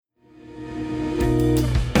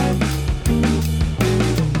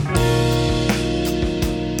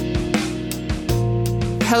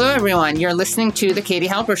everyone. You're listening to The Katie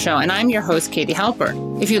Halper Show, and I'm your host, Katie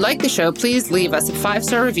Halper. If you like the show, please leave us a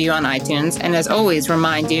 5-star review on iTunes, and as always,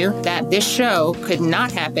 remind you that this show could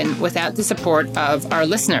not happen without the support of our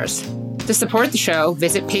listeners. To support the show,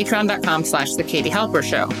 visit patreon.com/The Katie Halper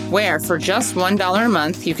Show, where for just $1 a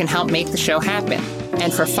month, you can help make the show happen.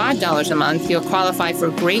 And for $5 a month, you'll qualify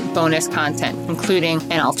for great bonus content, including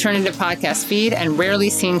an alternative podcast feed and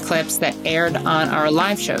rarely seen clips that aired on our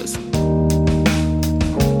live shows.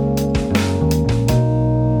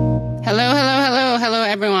 Hello,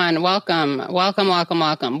 everyone. Welcome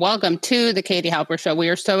to the Katie Halper Show. We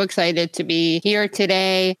are so excited to be here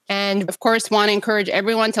today. And of course, want to encourage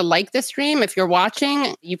everyone to like the stream. If you're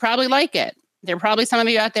watching, you probably like it. There are probably some of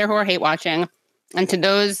you out there who are hate watching. And to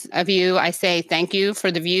those of you, I say thank you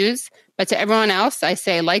for the views. But to everyone else, I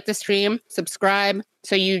say like the stream, subscribe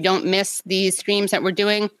so you don't miss these streams that we're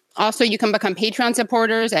doing. Also, you can become Patreon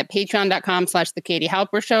supporters at patreon.com/The Katie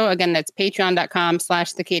Halper Show. Again, that's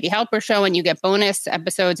patreon.com/The Katie Halper Show. And you get bonus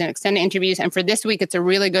episodes and extended interviews. And for this week, it's a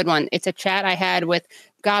really good one. It's a chat I had with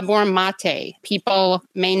Gabor Mate. People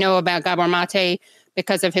may know about Gabor Mate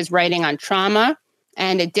because of his writing on trauma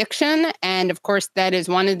and addiction. And of course, that is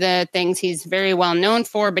one of the things he's very well known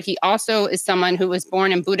for. But he also is someone who was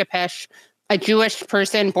born in Budapest, a Jewish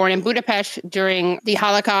person born in Budapest during the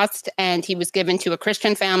Holocaust, and he was given to a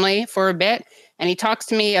Christian family for a bit. And he talks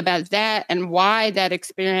to me about that and why that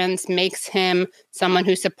experience makes him someone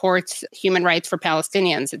who supports human rights for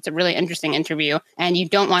Palestinians. It's a really interesting interview, and you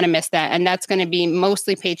don't want to miss that. And that's going to be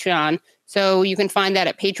mostly Patreon. So you can find that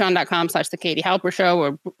at patreon.com/The Katie Halper Show.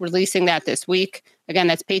 We're releasing that this week. Again,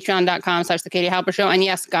 that's patreon.com/The Katie Halper Show. And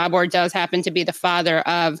yes, Gabor does happen to be the father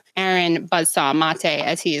of Aaron Buzzsaw Mate,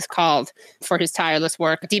 as he is called, for his tireless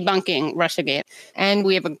work debunking Russiagate. And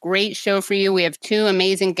we have a great show for you. We have two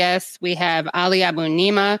amazing guests. We have Ali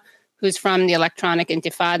Abunimah, who's from the Electronic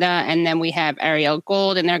Intifada, and then we have Ariel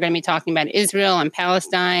Gold, and they're going to be talking about Israel and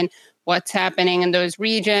Palestine, what's happening in those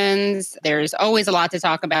regions. There's always a lot to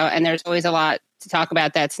talk about, and there's always a lot to talk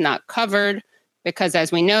about that's not covered, because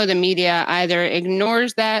as we know, the media either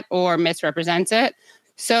ignores that or misrepresents it.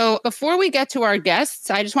 So before we get to our guests,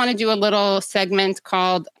 I just want to do a little segment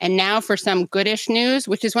called And Now for Some Goodish News,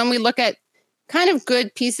 which is when we look at kind of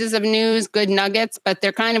good pieces of news, good nuggets, but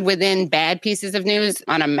they're kind of within bad pieces of news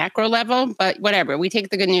on a macro level. But whatever, we take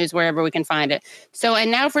the good news wherever we can find it. So, and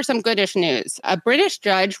now for some goodish news. A British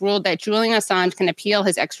judge ruled that Julian Assange can appeal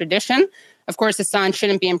his extradition. Of course, Assange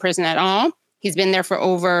shouldn't be in prison at all. He's been there for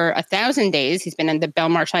over 1,000 days. He's been in the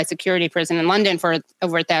Belmarsh High Security Prison in London for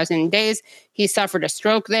over 1,000 days. He suffered a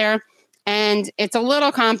stroke there. And it's a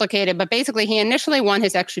little complicated, but basically he initially won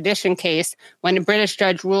his extradition case when a British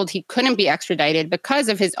judge ruled he couldn't be extradited because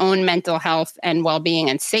of his own mental health and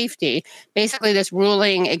well-being and safety. Basically, this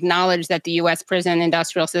ruling acknowledged that the U.S. prison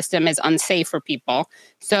industrial system is unsafe for people.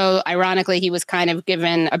 So ironically, he was kind of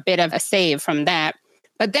given a bit of a save from that.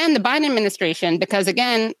 But then the Biden administration, because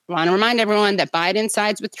again, I want to remind everyone that Biden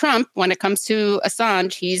sides with Trump when it comes to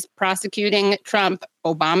Assange. He's prosecuting Trump.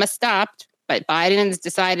 Obama stopped. But Biden has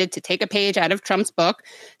decided to take a page out of Trump's book.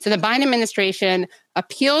 So the Biden administration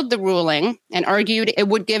appealed the ruling and argued it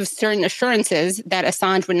would give certain assurances that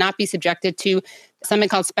Assange would not be subjected to something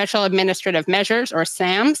called Special Administrative Measures, or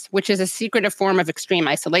SAMs, which is a secretive form of extreme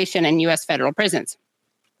isolation in U.S. federal prisons.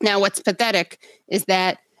 Now, what's pathetic is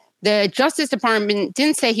that the Justice Department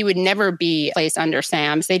didn't say he would never be placed under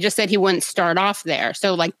SAMs. They just said he wouldn't start off there.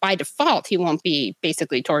 So like by default, he won't be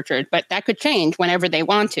basically tortured, but that could change whenever they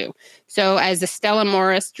want to. So as Stella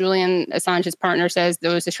Morris, Julian Assange's partner, says,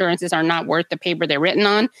 those assurances are not worth the paper they're written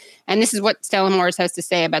on. And this is what Stella Morris has to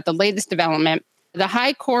say about the latest development. The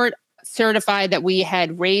High Court certified that we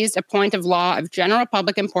had raised a point of law of general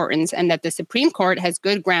public importance and that the Supreme Court has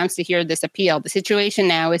good grounds to hear this appeal. The situation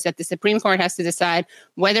now is that the Supreme Court has to decide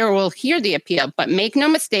whether it will hear the appeal, but make no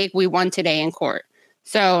mistake, we won today in court.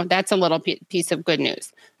 So that's a little piece of good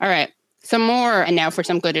news. All right. Some more, and now for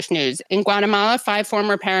some goodish news. In Guatemala, 5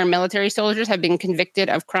 former paramilitary soldiers have been convicted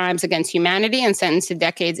of crimes against humanity and sentenced to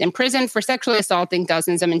decades in prison for sexually assaulting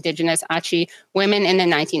dozens of indigenous Achi women in the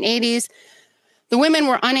 1980s. The women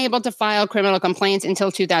were unable to file criminal complaints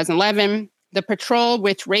until 2011. The patrol,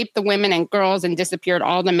 which raped the women and girls and disappeared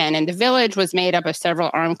all the men in the village, was made up of several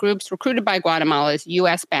armed groups recruited by Guatemala's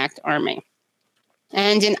U.S.-backed army.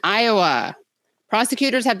 And in Iowa,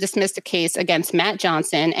 prosecutors have dismissed a case against Matt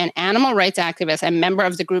Johnson, an animal rights activist and member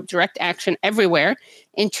of the group Direct Action Everywhere.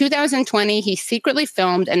 In 2020, he secretly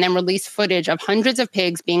filmed and then released footage of hundreds of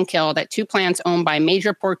pigs being killed at 2 plants owned by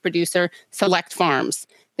major pork producer Select Farms.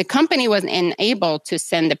 The company wasn't able to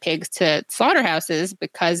send the pigs to slaughterhouses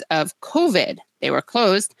because of COVID. They were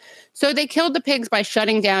closed. So they killed the pigs by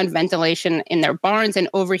shutting down ventilation in their barns and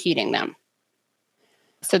overheating them.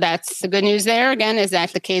 So that's the good news there, again, is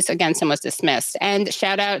that the case against him was dismissed. And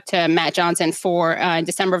shout out to Matt Johnson for, in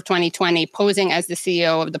December of 2020, posing as the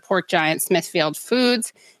CEO of the pork giant Smithfield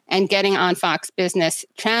Foods and getting on Fox Business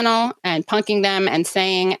Channel and punking them and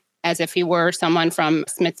saying, as if he were someone from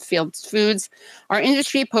Smithfield Foods, our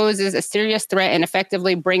industry poses a serious threat in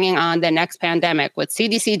effectively bringing on the next pandemic, with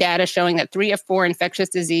CDC data showing that 3 of 4 infectious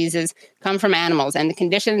diseases come from animals, and the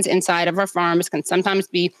conditions inside of our farms can sometimes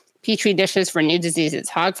be petri dishes for new diseases.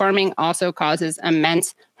 Hog farming also causes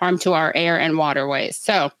immense harm to our air and waterways.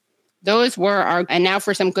 So those were our, and now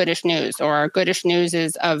for some goodish news, or our goodish news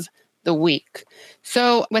is of the week.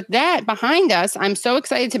 So with that behind us, I'm so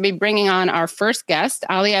excited to be bringing on our first guest.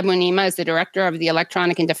 Ali Abunimah is the director of the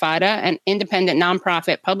Electronic Intifada, an independent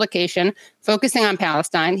nonprofit publication focusing on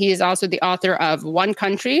Palestine. He is also the author of One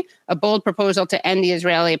Country, a bold proposal to end the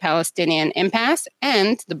Israeli-Palestinian impasse,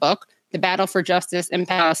 and the book, The Battle for Justice in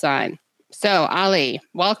Palestine. So, Ali,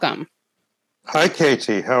 welcome. Hi,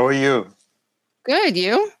 Katie. How are you? Good.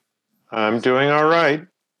 You? I'm doing all right.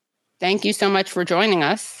 Thank you so much for joining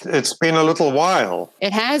us. It's been a little while.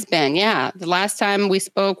 It has been, yeah. The last time we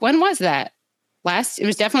spoke, when was that? It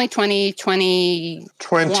was definitely 2020.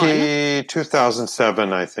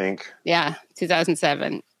 2007, I think. Yeah,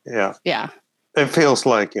 2007. Yeah. Yeah. It feels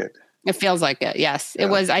like it. It feels like it, yes. Yeah. It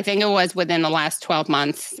was, I think it was within the last 12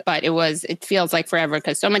 months, but it feels like forever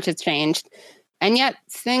because so much has changed. And yet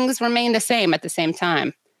things remain the same at the same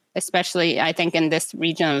time, especially, I think, in this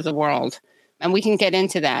region of the world. And we can get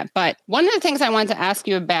into that. But one of the things I wanted to ask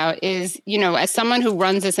you about is, as someone who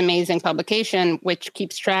runs this amazing publication, which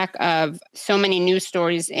keeps track of so many news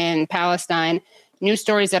stories in Palestine, news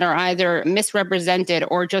stories that are either misrepresented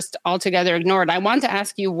or just altogether ignored, I want to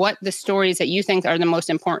ask you what the stories that you think are the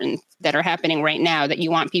most important that are happening right now that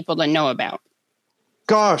you want people to know about.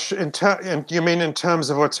 Gosh, you mean in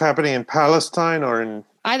terms of what's happening in Palestine or in...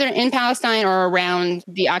 Either in Palestine or around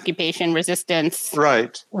the occupation resistance.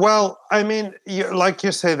 Right. Well, I mean, like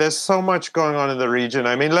you say, there's so much going on in the region.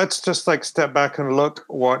 I mean, let's just step back and look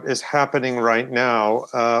what is happening right now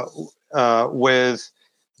with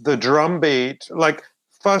the drumbeat.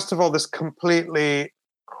 First of all, this completely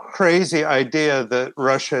crazy idea that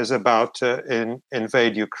Russia is about to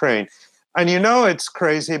invade Ukraine. And it's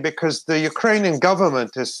crazy because the Ukrainian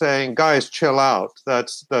government is saying, guys, chill out.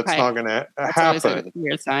 That's right. Not going to happen. That's always a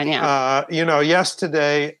weird sign, yeah.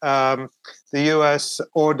 Yesterday, the U.S.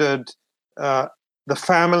 ordered the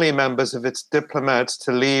family members of its diplomats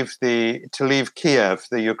to leave Kiev,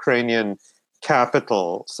 the Ukrainian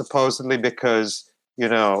capital, supposedly because,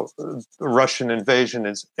 the Russian invasion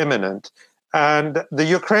is imminent. And the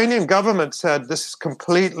Ukrainian government said this is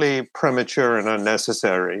completely premature and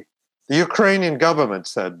unnecessary. The Ukrainian government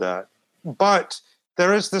said that. But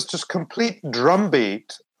there is this just complete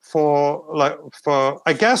drumbeat for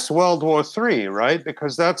I guess, World War III, right?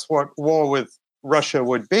 Because that's what war with Russia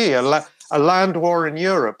would be, a land war in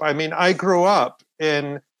Europe. I mean, I grew up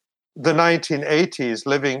in the 1980s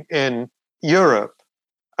living in Europe.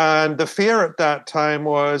 And the fear at that time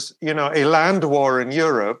was, a land war in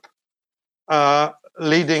Europe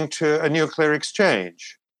leading to a nuclear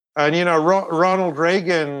exchange. And, Ronald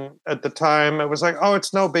Reagan at the time, it was like, oh,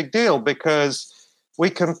 it's no big deal because we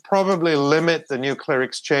can probably limit the nuclear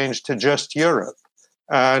exchange to just Europe.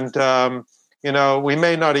 And, we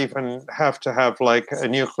may not even have to have a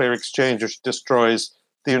nuclear exchange which destroys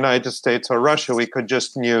the United States or Russia. We could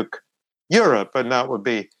just nuke Europe. And that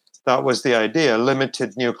was the idea,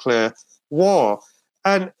 limited nuclear war.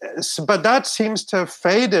 But that seems to have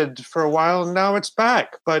faded for a while, and now it's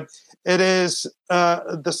back. But it is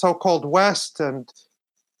the so-called West and,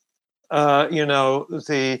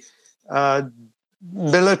 the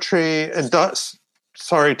military,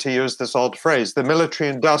 sorry to use this old phrase, the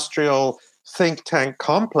military-industrial think tank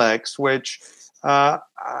complex, which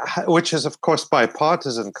is, of course,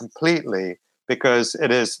 bipartisan completely, because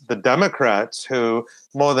it is the Democrats who,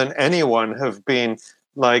 more than anyone, have been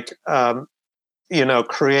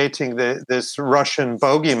creating this Russian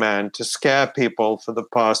bogeyman to scare people for the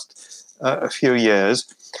past few years.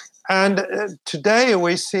 And today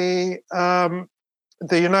we see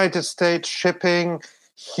the United States shipping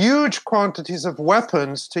huge quantities of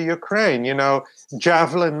weapons to Ukraine,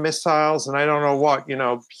 Javelin missiles and I don't know what,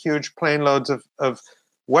 huge plane loads of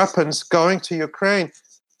weapons going to Ukraine,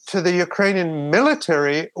 to the Ukrainian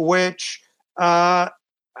military, which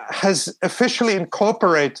has officially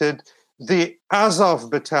incorporated the Azov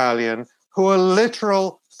battalion, who are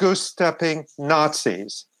literal goose-stepping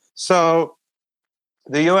Nazis. So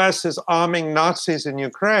the US is arming Nazis in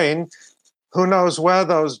Ukraine. Who knows where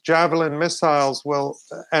those Javelin missiles will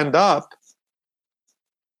end up?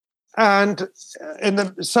 And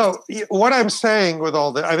so what I'm saying with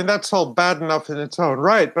all this, I mean, that's all bad enough in its own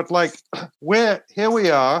right, but like here we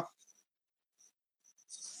are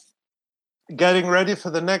getting ready for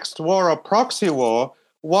the next war, a proxy war,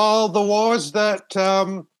 while the wars that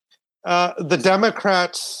the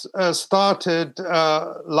Democrats started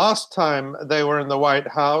last time they were in the White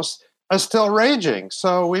House are still raging.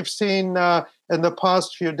 So we've seen in the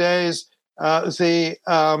past few days the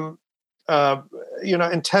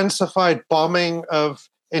intensified bombing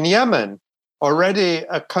in Yemen, already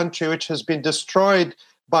a country which has been destroyed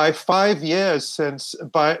by 5 years since in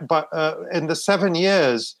the 7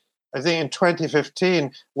 years. I think in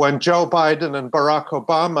 2015, when Joe Biden and Barack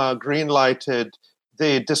Obama greenlighted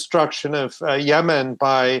the destruction of Yemen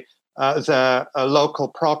by the local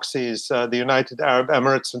proxies, the United Arab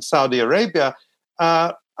Emirates and Saudi Arabia,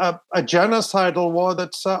 a genocidal war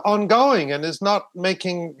that's ongoing and is not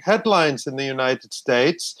making headlines in the United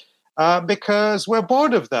States because we're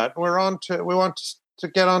bored of that. We want to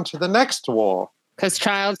get on to the next war. Because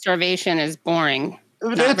child starvation is boring.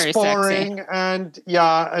 It's boring, sexy. And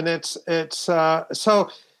it's so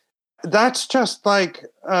that's just like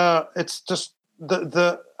it's just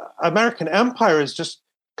the American empire is just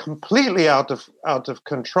completely out of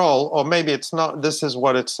control, or maybe it's not. This is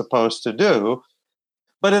what it's supposed to do.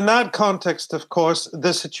 But in that context, of course,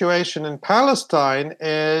 the situation in Palestine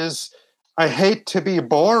is, I hate to be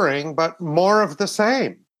boring, but more of the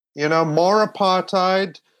same. More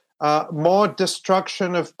apartheid, more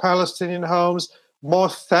destruction of Palestinian homes, more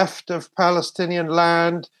theft of Palestinian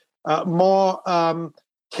land, more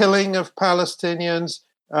killing of Palestinians,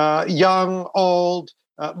 young, old,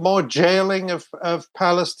 more jailing of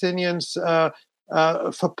Palestinians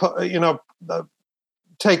for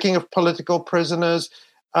taking of political prisoners,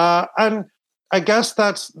 and I guess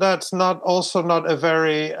that's not a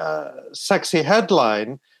very sexy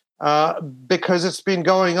headline because it's been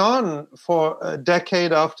going on for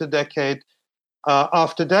decade after decade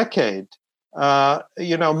after decade.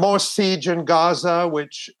 More siege in Gaza,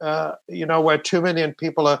 which, where 2 million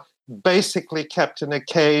people are basically kept in a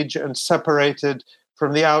cage and separated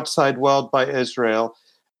from the outside world by Israel.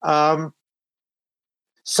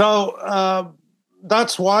 So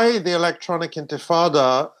that's why the Electronic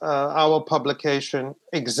Intifada, our publication,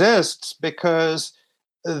 exists, because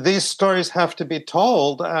these stories have to be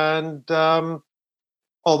told. And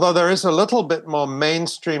although there is a little bit more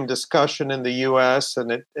mainstream discussion in the US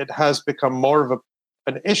and it has become more of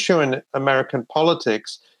an issue in American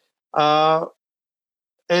politics, I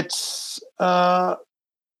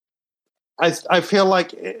feel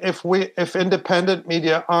like if independent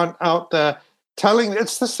media aren't out there telling,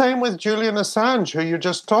 it's the same with Julian Assange, who you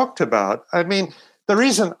just talked about. I mean, the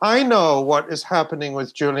reason I know what is happening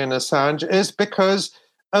with Julian Assange is because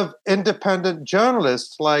of independent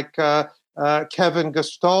journalists like Kevin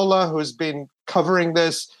Gustola, who's been covering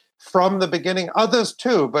this from the beginning, others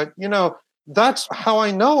too. But, that's how I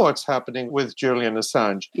know what's happening with Julian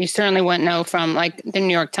Assange. You certainly wouldn't know from like the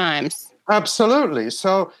New York Times. Absolutely.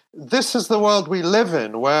 So this is the world we live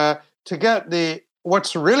in, where to get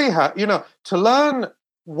what's really to learn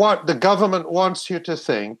what the government wants you to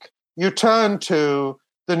think, you turn to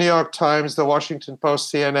the New York Times, the Washington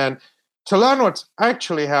Post, CNN. To learn what's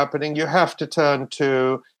actually happening, you have to turn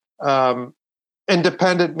to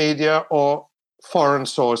independent media or foreign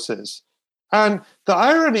sources. And the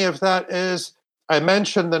irony of that is, I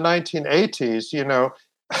mentioned the 1980s,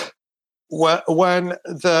 when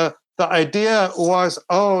the idea was,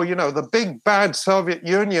 the big bad Soviet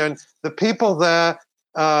Union, the people there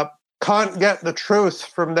can't get the truth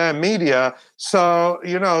from their media. So,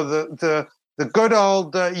 the good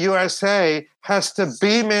old USA has to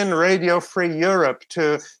beam in Radio Free Europe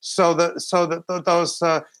so that those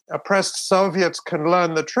oppressed Soviets can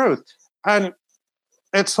learn the truth. And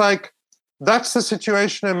it's like, that's the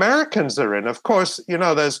situation Americans are in. Of course,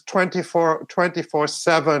 there's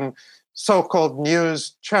 24/7 so-called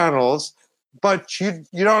news channels, but you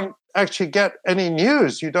don't actually get any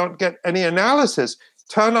news. You don't get any analysis.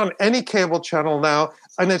 Turn on any cable channel now,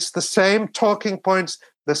 and it's the same talking points,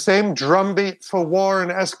 the same drumbeat for war and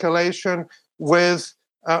escalation with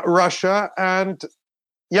Russia. And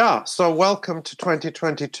so welcome to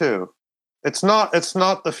 2022. It's not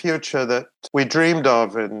the future that we dreamed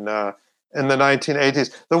of in the 1980s.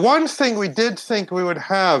 The one thing we did think we would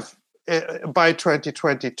have by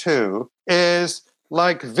 2022 is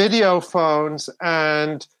like video phones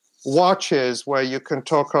and watches where you can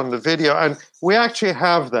talk on the video, and we actually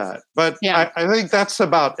have that. But Yeah. I think that's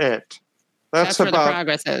about it. That's where the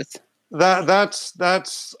progress is.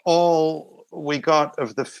 That's all we got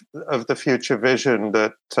of the future vision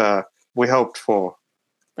that we hoped for.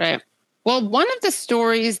 Right. Well, one of the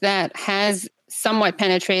stories that has somewhat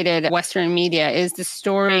penetrated Western media is the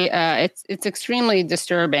story. It's extremely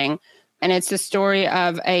disturbing, and it's the story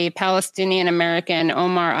of a Palestinian American,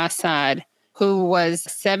 Omar Assad, who was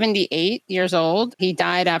 78 years old. He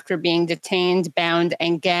died after being detained, bound,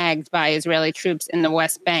 and gagged by Israeli troops in the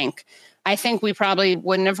West Bank. I think we probably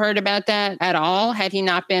wouldn't have heard about that at all had he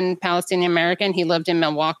not been Palestinian American. He lived in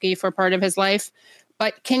Milwaukee for part of his life.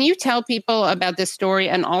 But can you tell people about this story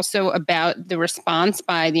and also about the response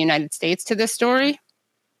by the United States to this story?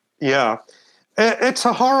 Yeah. It's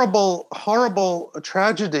a horrible, horrible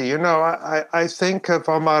tragedy. You know, I think of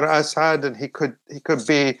Omar Assad, and he could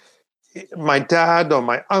be my dad or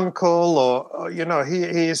my uncle, or you know, he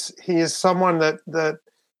is someone that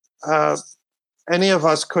any of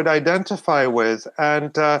us could identify with,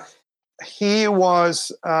 and he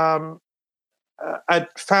was at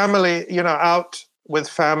family, you know, out with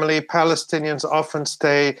family. Palestinians often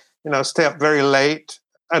stay up very late.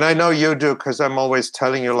 And I know you do, because I'm always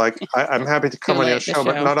telling you, like, I'm happy to come on your show,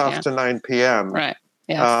 but not after 9 p.m. Right.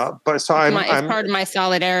 Yes. But so it's part of my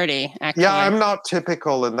solidarity, actually. Yeah, I'm not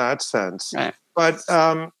typical in that sense. Right. But,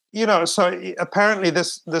 you know, so apparently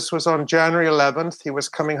this was on January 11th. He was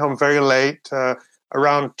coming home very late,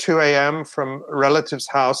 around 2 a.m. from a relative's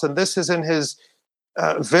house. And this is in his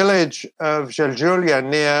village of Jaljulia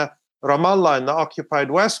near Ramallah in the occupied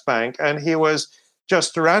West Bank. And he was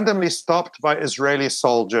just randomly stopped by Israeli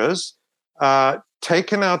soldiers,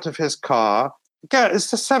 taken out of his car. Again,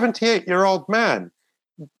 it's a 78-year-old man,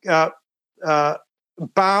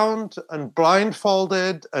 bound and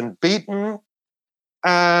blindfolded and beaten.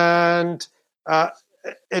 And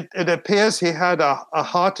it appears he had a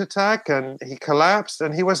heart attack, and he collapsed,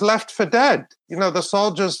 and he was left for dead. You know, the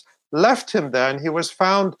soldiers left him there, and he was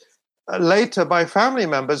found later by family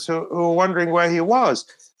members who were wondering where he was.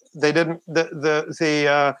 They didn't.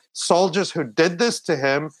 The soldiers who did this to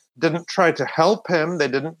him didn't try to help him. They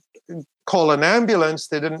didn't call an ambulance.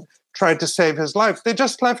 They didn't try to save his life. They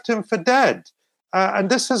just left him for dead. And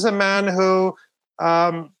this is a man who,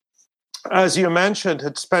 as you mentioned,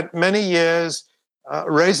 had spent many years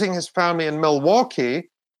raising his family in Milwaukee,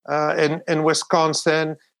 in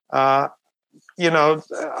Wisconsin. You know,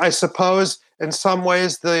 I suppose in some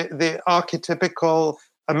ways the archetypical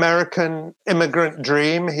American immigrant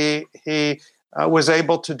dream. He was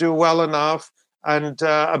able to do well enough, and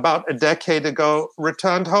about a decade ago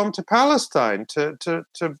returned home to Palestine to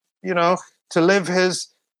live his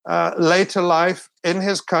later life in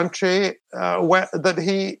his country, where that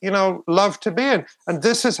he loved to be in. And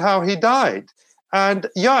this is how he died. And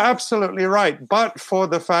you're absolutely right. But for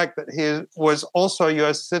the fact that he was also a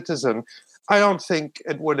U.S. citizen, I don't think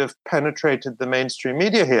it would have penetrated the mainstream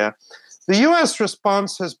media here. The U.S.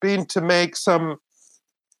 response has been to make some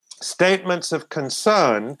statements of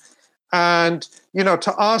concern and,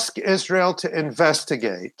 to ask Israel to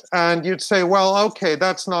investigate. And you'd say, well, okay,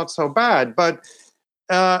 that's not so bad. But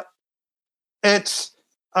it's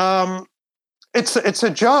a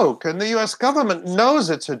joke. And the U.S. government knows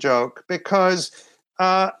it's a joke, because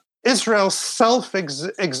Israel's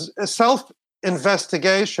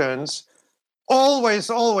self-investigations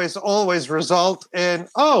always result in,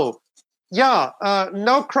 no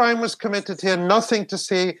crime was committed here, nothing to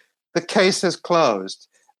see, the case is closed.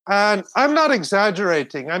 And I'm not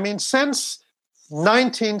exaggerating. I mean, since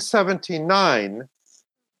 1979,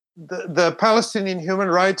 the Palestinian human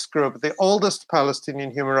rights group, the oldest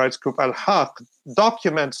Palestinian human rights group, Al-Haq,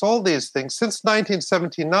 documents all these things. Since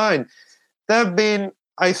 1979, there have been,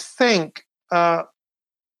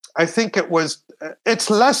 it's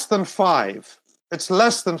less than five. It's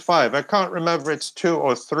less than five. I can't remember, it's 2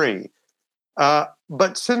 or 3.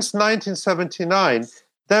 But since 1979,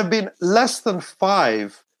 there have been less than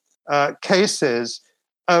 5 cases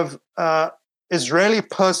of Israeli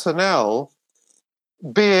personnel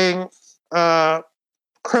being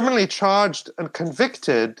criminally charged and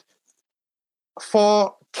convicted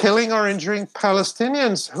for killing or injuring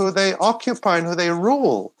Palestinians who they occupy and who they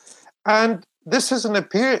rule. And this is a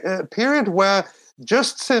period where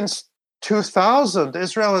just since 2000,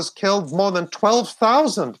 Israel has killed more than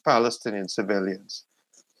 12,000 Palestinian civilians,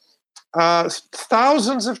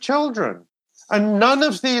 thousands of children. And none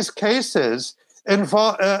of these cases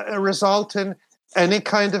result in any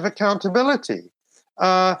kind of accountability.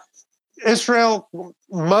 Israel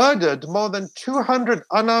murdered more than 200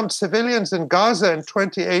 unarmed civilians in Gaza in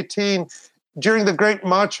 2018 during the Great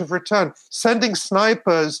March of Return, sending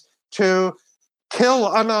snipers to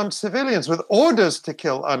kill unarmed civilians with orders to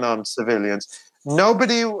kill unarmed civilians.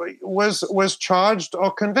 Nobody was charged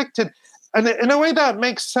or convicted. And in a way that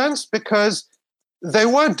makes sense because they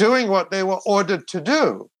were doing what they were ordered to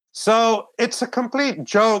do. So it's a complete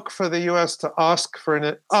joke for the US to ask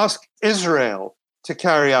Israel to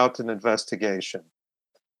carry out an investigation.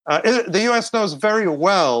 The US knows very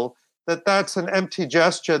well that that's an empty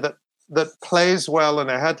gesture that plays well in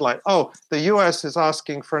a headline. Oh, the US is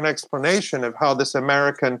asking for an explanation of how this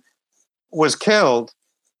American was killed.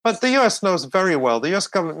 But the US knows very well, the US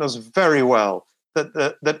government knows very well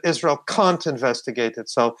that Israel can't investigate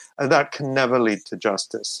itself, and that can never lead to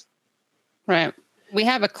justice. Right. We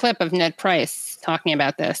have a clip of Ned Price talking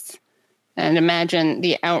about this. And imagine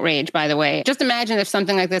the outrage, by the way. Just imagine if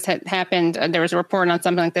something like this had happened, there was a report on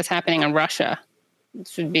something like this happening in Russia.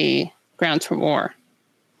 This would be grounds for war.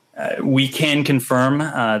 We can confirm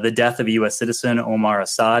the death of a U.S. citizen, Omar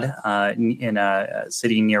Assad, in a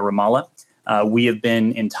city near Ramallah. We have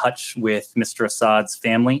been in touch with Mr. Assad's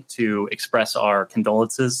family to express our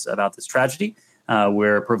condolences about this tragedy.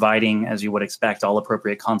 We're providing, as you would expect, all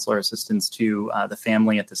appropriate consular assistance to the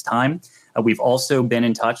family at this time. We've also been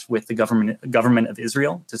in touch with the government of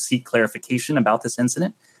Israel to seek clarification about this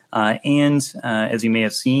incident. And as you may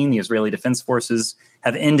have seen, the Israeli Defense Forces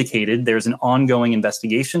have indicated there's an ongoing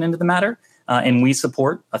investigation into the matter, and we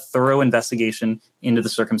support a thorough investigation into the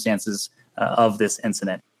circumstances of this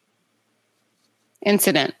incident.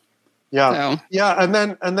 Yeah, So. yeah,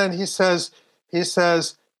 and then he says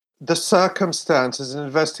the circumstances, an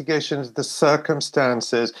investigation into the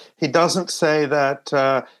circumstances. He doesn't say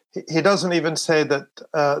that. He doesn't even say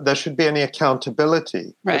that there should be any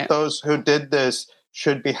accountability. Right. That those who did this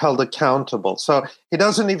should be held accountable. So he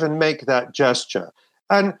doesn't even make that gesture.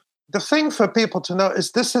 And the thing for people to know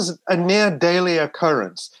is this is a near daily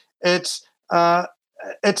occurrence. It's not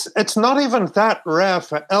even that rare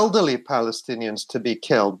for elderly Palestinians to be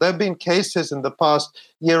killed. There have been cases in the past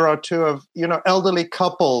year or two of elderly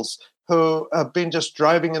couples who have been just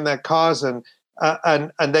driving in their cars and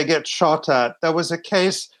they get shot at. There was a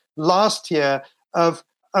case last year of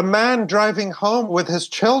a man driving home with his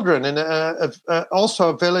children in also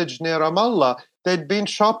a village near Ramallah. They'd been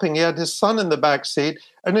shopping. He had his son in the back seat,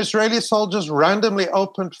 and Israeli soldiers randomly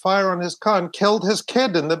opened fire on his car and killed his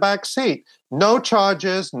kid in the back seat. No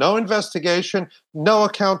charges, no investigation, no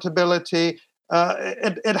accountability.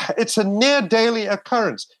 It's a near daily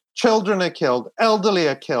occurrence. Children are killed, elderly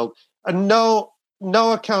are killed, and no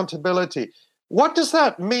accountability. What does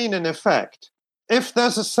that mean in effect? If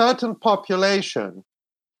there's a certain population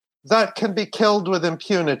that can be killed with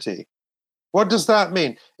impunity, what does that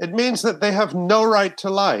mean? It means that they have no right to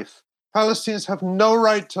life. Palestinians have no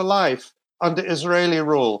right to life under Israeli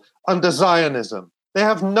rule, under Zionism. They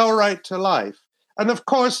have no right to life. And of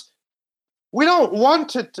course, we don't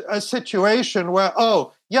want a situation where,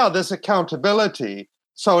 there's accountability,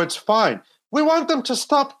 so it's fine. We want them to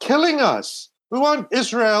stop killing us. We want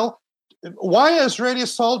Israel. Why are Israeli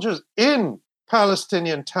soldiers in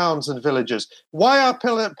Palestinian towns and villages? Why are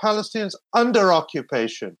Palestinians under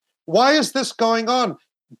occupation? Why is this going on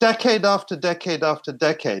decade after decade after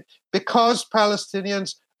decade? Because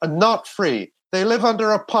Palestinians are not free. They live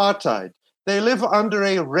under apartheid. They live under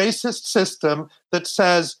a racist system that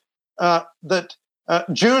says that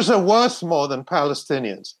Jews are worth more than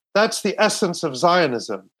Palestinians. That's the essence of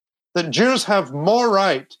Zionism, that Jews have more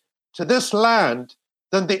right to this land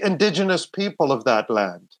than the indigenous people of that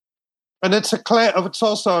land. And it's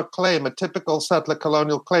also a claim, a typical settler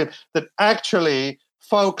colonial claim, that actually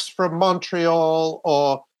folks from Montreal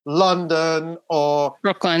or London or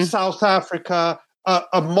Brooklyn, South Africa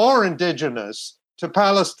are more indigenous to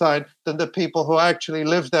Palestine than the people who actually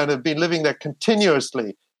live there and have been living there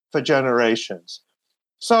continuously for generations.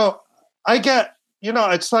 So I get,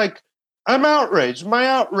 it's like, I'm outraged. My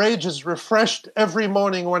outrage is refreshed every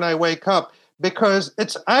morning when I wake up because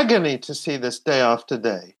it's agony to see this day after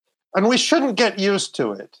day. And we shouldn't get used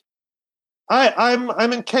to it.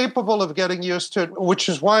 I'm incapable of getting used to it, which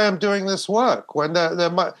is why I'm doing this work. When there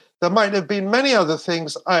might have been many other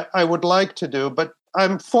things I would like to do, but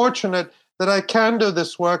I'm fortunate that I can do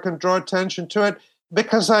this work and draw attention to it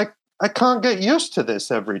because I can't get used to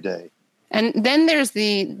this every day. And then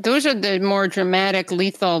those are the more dramatic,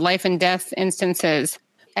 lethal life and death instances.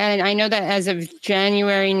 And I know that as of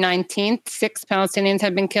January 19th, 6 Palestinians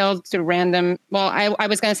have been killed through random, I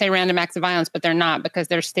was going to say random acts of violence, but they're not because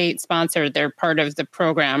they're state-sponsored. They're part of the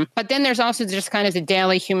program. But then there's also just kind of the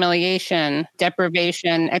daily humiliation,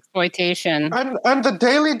 deprivation, exploitation. And the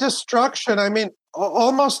daily destruction. I mean,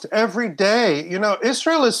 almost every day.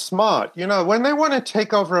 Israel is smart. When they want to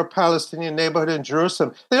take over a Palestinian neighborhood in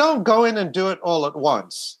Jerusalem, they don't go in and do it all at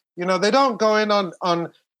once. They don't go in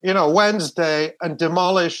on Wednesday and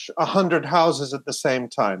demolish 100 houses at the same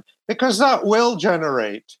time, because that will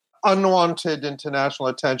generate unwanted international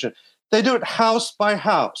attention. They do it house by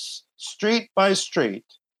house, street by street.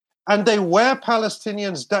 And they wear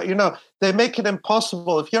Palestinians down. They make it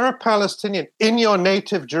impossible. If you're a Palestinian in your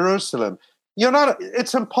native Jerusalem,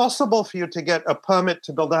 it's impossible for you to get a permit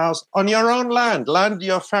to build a house on your own land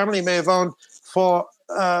your family may have owned for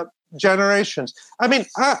generations. I mean,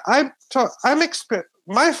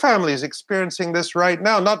 my family is experiencing this right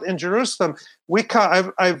now, not in Jerusalem.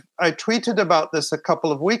 I tweeted about this a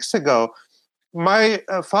couple of weeks ago. My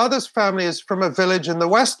father's family is from a village in the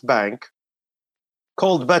West Bank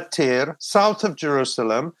called Batir, south of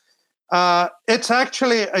Jerusalem. It's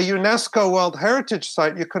actually a UNESCO World Heritage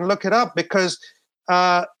Site. You can look it up because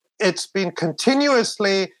it's been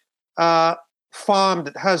continuously farmed.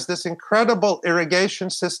 It has this incredible irrigation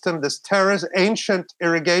system, this ancient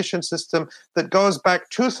irrigation system that goes back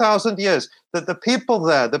 2,000 years, that the people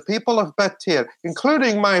there, the people of Batir,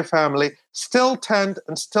 including my family, still tend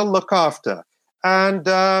and still look after. And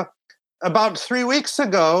about 3 weeks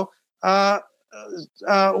ago,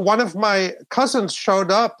 one of my cousins showed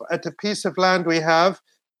up at a piece of land we have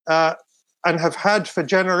and have had for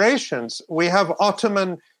generations. We have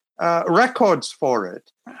Ottoman records for it.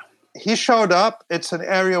 He showed up. It's an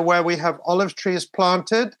area where we have olive trees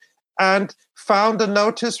planted, and found a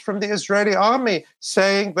notice from the Israeli army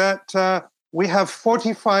saying that we have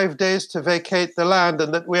 45 days to vacate the land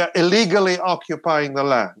and that we are illegally occupying the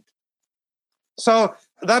land. So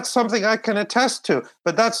that's something I can attest to,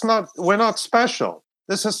 but we're not special.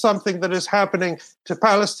 This is something that is happening to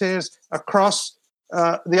Palestinians across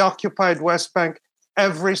the occupied West Bank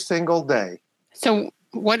every single day. So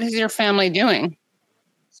what is your family doing?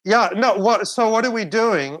 So what are we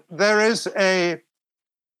doing? There is a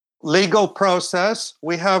legal process.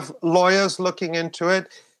 We have lawyers looking into it.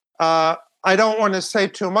 I don't want to say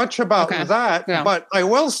too much about that, but I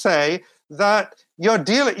will say that you're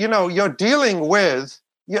dealing with,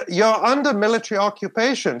 you're under military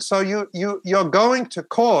occupation. So you're going to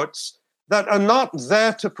courts that are not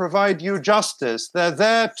there to provide you justice. They're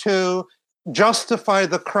there to justify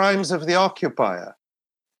the crimes of the occupier.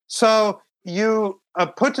 So you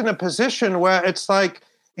are put in a position where it's like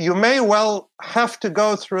you may well have to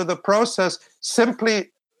go through the process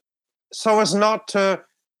simply so as not to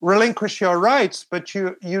relinquish your rights, but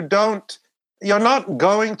you're not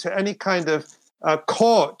going to any kind of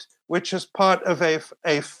court which is part of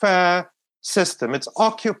a fair system. It's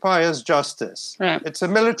occupier's justice. Right. It's a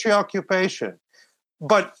military occupation.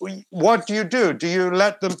 But what do? Do you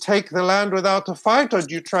let them take the land without a fight, or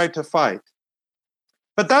do you try to fight?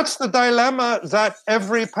 But that's the dilemma that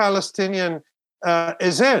every Palestinian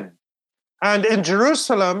is in. And in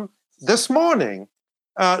Jerusalem this morning,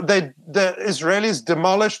 the Israelis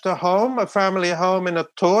demolished a family home in a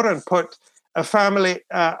Tur, and put a family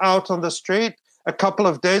out on the street. A couple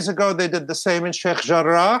of days ago, they did the same in Sheikh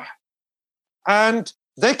Jarrah. And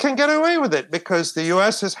they can get away with it because the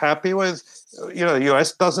U.S. is happy with, the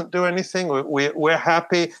U.S. doesn't do anything. We're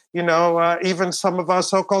happy. Even some of our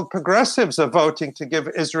so-called progressives are voting to give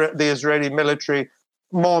the Israeli military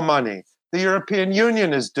more money. The European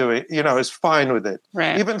Union is fine with it.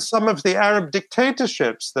 Right. Even some of the Arab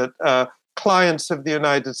dictatorships that clients of the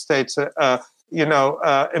United States are,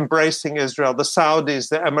 embracing Israel, the Saudis,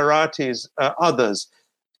 the Emiratis, others.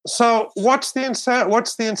 So what's the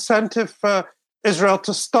incentive for Israel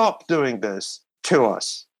to stop doing this to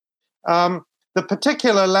us? The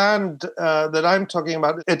particular land that I'm talking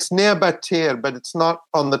about, it's near Batir, but it's not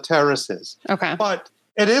on the terraces. Okay. But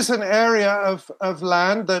it is an area of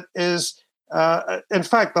land that is, in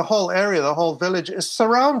fact, the whole area, the whole village is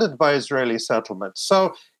surrounded by Israeli settlements.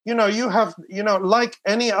 So, you have, like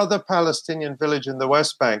any other Palestinian village in the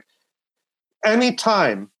West Bank, any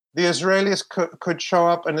time the Israelis could show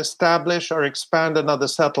up and establish or expand another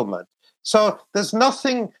settlement. So there's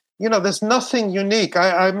nothing, there's nothing unique.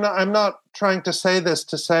 I'm not trying to say this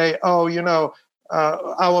to say,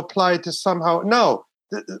 our plight is somehow. No,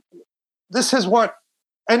 this is what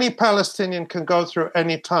any Palestinian can go through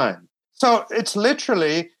any time. So it's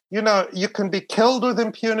literally, you can be killed with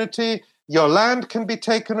impunity. Your land can be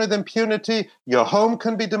taken with impunity. Your home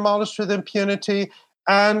can be demolished with impunity.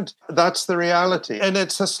 And that's the reality. And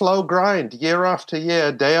it's a slow grind, year after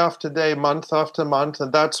year, day after day, month after month.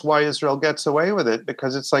 And that's why Israel gets away with it,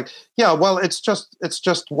 because it's like, it's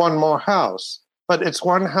just one more house. But it's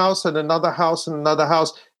one house and another house and another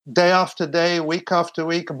house. day after day, week after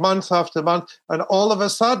week, month after month, and all of a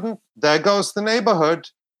sudden, there goes the neighborhood,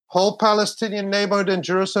 whole Palestinian neighborhood in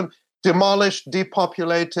Jerusalem, demolished,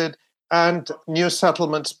 depopulated, and new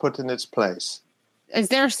settlements put in its place. Is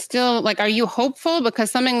there still, are you hopeful? Because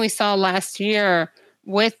something we saw last year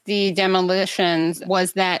with the demolitions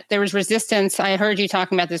was that there was resistance. I heard you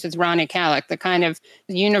talking about this with Ronnie Kallick, the kind of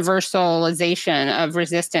universalization of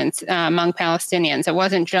resistance among Palestinians. It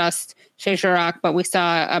wasn't just Sheikh Jarrah, but we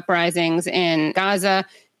saw uprisings in Gaza.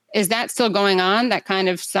 Is that still going on, that kind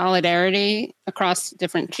of solidarity across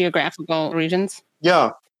different geographical regions?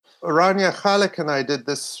 Yeah. Rania Khalek and I did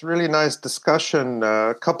this really nice discussion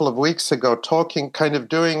a couple of weeks ago,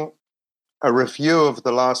 doing a review of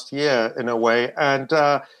the last year in a way. And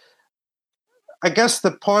I guess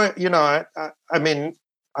the point, I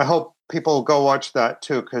hope people go watch that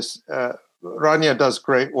too, because Rania does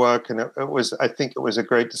great work, and I think it was a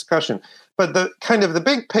great discussion. But the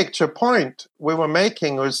big picture point we were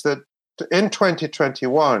making was that in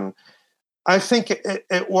 2021, I think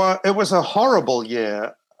it was a horrible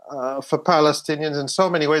year for Palestinians in so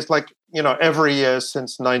many ways, every year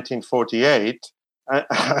since 1948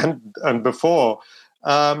 and before.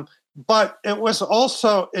 But it was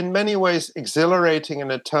also in many ways exhilarating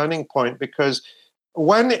and a turning point, because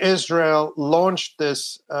when Israel launched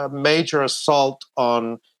this major assault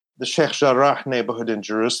on the Sheikh Jarrah neighborhood in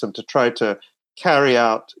Jerusalem to try to carry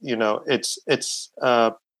out, its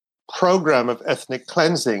program of ethnic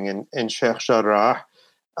cleansing in Sheikh Jarrah,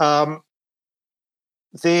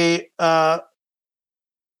 the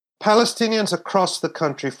Palestinians across the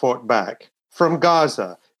country fought back. From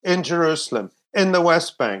Gaza, in Jerusalem, in the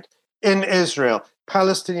West Bank, in Israel,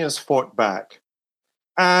 Palestinians fought back.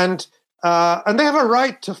 And they have a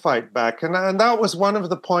right to fight back. And that was one of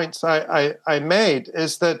the points I made,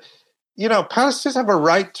 is that, Palestinians have a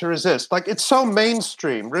right to resist. It's so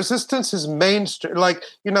mainstream. Resistance is mainstream.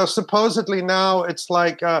 Supposedly now it's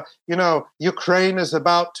Ukraine is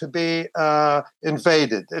about to be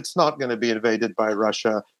invaded. It's not going to be invaded by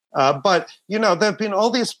Russia. But there have been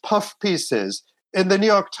all these puff pieces in the New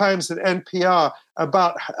York Times and NPR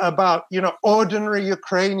about ordinary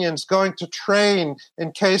Ukrainians going to train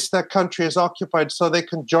in case their country is occupied so they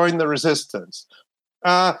can join the resistance.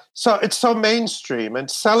 So it's so mainstream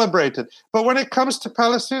and celebrated. But when it comes to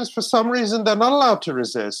Palestinians, for some reason, they're not allowed to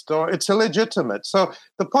resist, or it's illegitimate. So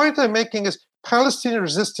the point I'm making is Palestinian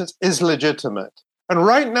resistance is legitimate. And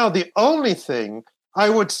right now, the only thing I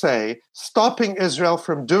would say stopping Israel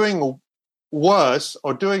from doing worse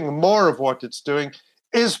or doing more of what it's doing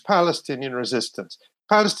is Palestinian resistance.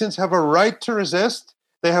 Palestinians have a right to resist.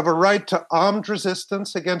 They have a right to armed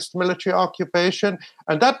resistance against military occupation.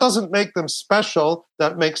 And that doesn't make them special.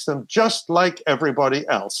 That makes them just like everybody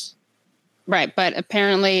else. Right. But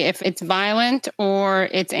apparently, if it's violent or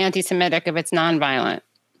it's anti-Semitic, if it's nonviolent.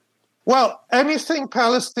 Well, anything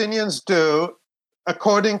Palestinians do,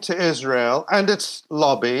 according to Israel and its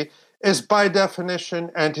lobby, is by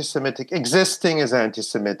definition anti-Semitic. Existing is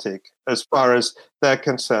anti-Semitic as far as they're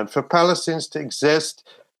concerned. For Palestinians to exist,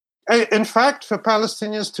 in fact, for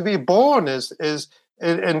Palestinians to be born is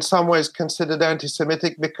in some ways considered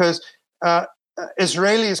anti-Semitic, because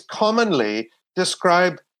Israelis commonly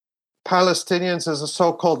describe Palestinians as a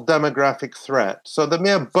so-called demographic threat. So the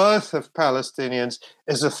mere birth of Palestinians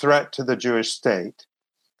is a threat to the Jewish state.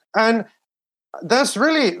 And there's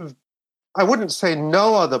really, I wouldn't say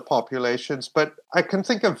no other populations, but I can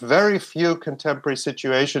think of very few contemporary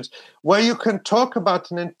situations where you can talk about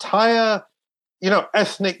an entire,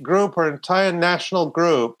 ethnic group or entire national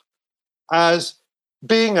group as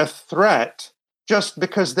being a threat just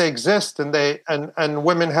because they exist and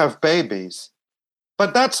women have babies.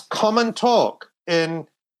 But that's common talk in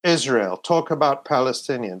Israel, talk about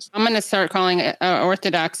Palestinians. I'm going to start calling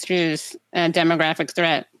Orthodox Jews a demographic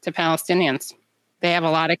threat to Palestinians. They have a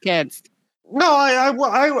lot of kids. No, I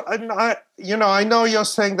know you're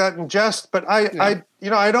saying that in jest, but I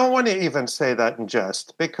don't want to even say that in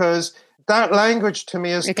jest, because that language to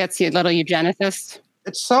me it gets you a little eugenicist.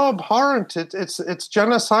 It's so abhorrent. It's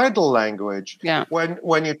genocidal language. Yeah.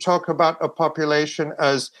 When you talk about a population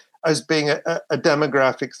as being a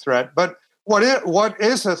demographic threat, but what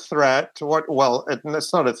is a threat?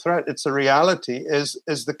 It's not a threat. It's a reality. Is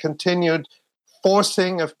the continued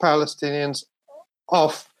forcing of Palestinians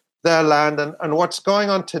off their land, and what's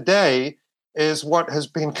going on today is what has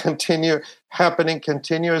been happening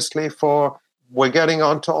continuously for, we're getting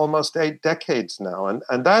on to almost 8 decades now,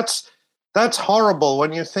 and that's horrible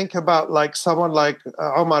when you think about someone like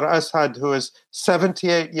Omar Assad, who is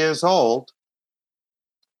 78 years old.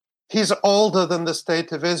 He's older than the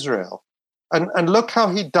state of Israel, and look how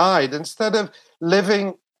he died. Instead of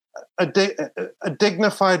living a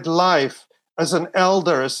dignified life as an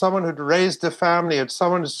elder, as someone who'd raised a family, as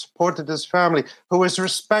someone who supported his family, who was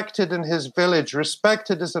respected in his village,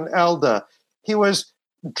 respected as an elder. He was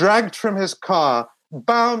dragged from his car,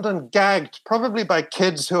 bound and gagged, probably by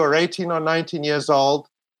kids who are 18 or 19 years old,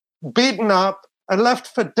 beaten up and left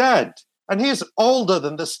for dead. And he's older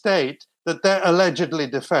than the state that they're allegedly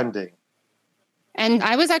defending. And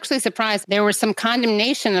I was actually surprised. There was some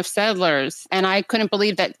condemnation of settlers, and I couldn't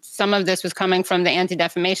believe that some of this was coming from the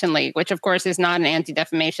Anti-Defamation League, which of course is not an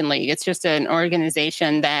anti-defamation league. It's just an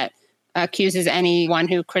organization that accuses anyone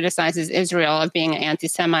who criticizes Israel of being an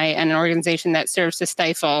anti-Semite, and an organization that serves to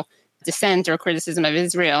stifle dissent or criticism of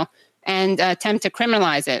Israel and attempt to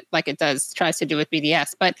criminalize it like it tries to do with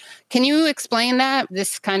BDS. But can you explain that,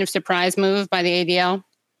 this kind of surprise move by the ADL?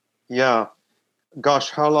 Yeah. Gosh,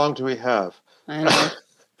 how long do we have? I know,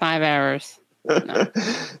 5 hours. No.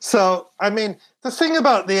 So, I mean, the thing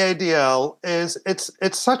about the ADL is it's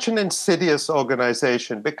such an insidious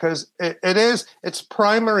organization because its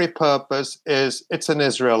primary purpose is it's an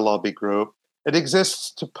Israel lobby group. It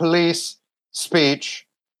exists to police speech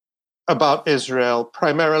about Israel,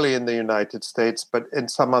 primarily in the United States, but in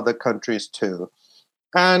some other countries too.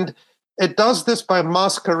 And it does this by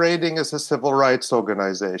masquerading as a civil rights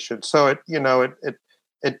organization. So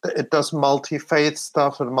it does multi-faith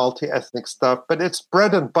stuff and multi-ethnic stuff, but its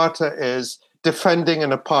bread and butter is defending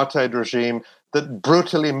an apartheid regime that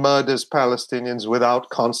brutally murders Palestinians without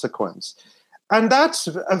consequence. And that's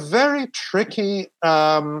a very tricky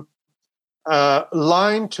line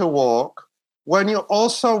to walk when you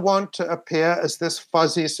also want to appear as this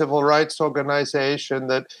fuzzy civil rights organization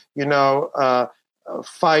that,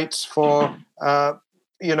 fights for,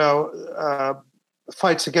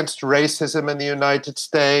 fights against racism in the United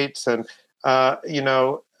States and,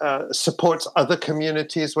 supports other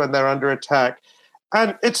communities when they're under attack.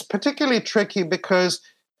 And it's particularly tricky because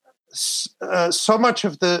so much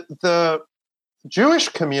of the Jewish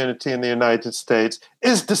community in the United States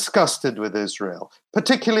is disgusted with Israel,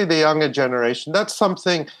 particularly the younger generation. That's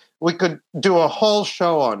something we could do a whole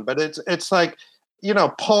show on, but it's like,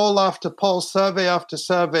 poll after poll, survey after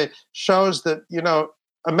survey shows that,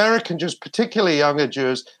 American Jews, particularly younger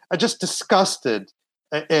Jews, are just disgusted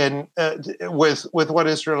with what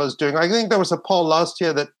Israel is doing. I think there was a poll last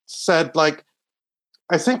year that said,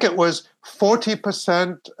 I think it was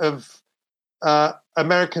 40% of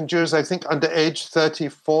American Jews, I think under age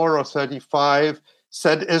 34 or 35,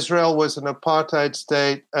 said Israel was an apartheid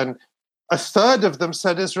state, and a third of them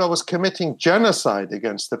said Israel was committing genocide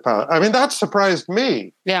against the Palestinians. I mean, that surprised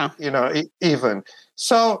me. Yeah. Even.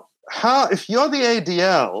 So if you're the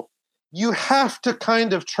ADL, you have to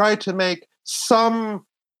kind of try to make some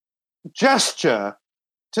gesture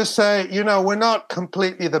to say, we're not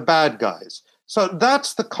completely the bad guys. So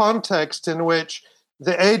that's the context in which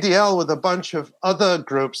the ADL with a bunch of other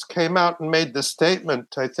groups came out and made the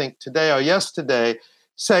statement, I think today or yesterday,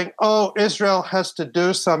 saying, Israel has to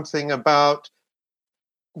do something about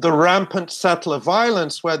the rampant settler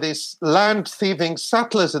violence where these land-thieving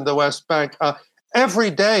settlers in the West Bank are every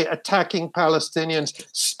day attacking Palestinians,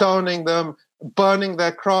 stoning them, burning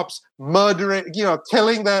their crops, murdering,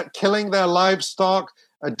 killing their livestock,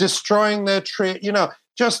 destroying their tree,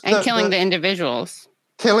 killing the individuals.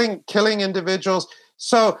 Killing individuals.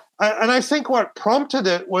 So, and I think what prompted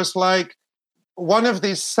it was one of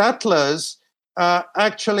these settlers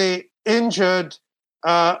actually injured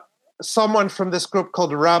someone from this group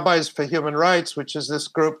called Rabbis for Human Rights, which is this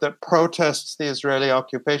group that protests the Israeli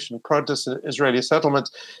occupation, protests Israeli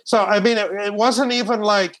settlements. So, I mean, it wasn't even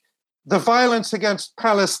the violence against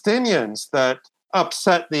Palestinians that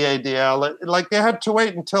upset the ADL. They had to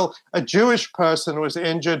wait until a Jewish person was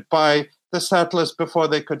injured by the settlers before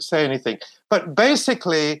they could say anything. But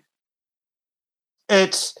basically,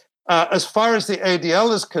 it's, as far as the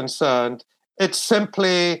ADL is concerned, it's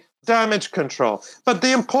simply damage control. But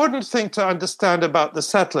the important thing to understand about the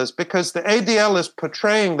settlers, because the ADL is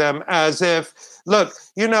portraying them as if, look,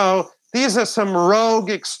 these are some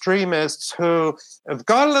rogue extremists who have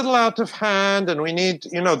got a little out of hand, and we need,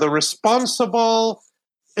 the responsible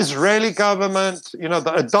Israeli government,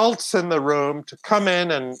 the adults in the room to come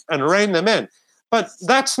in and rein them in. But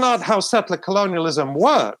that's not how settler colonialism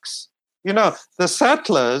works. The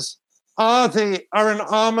settlers are an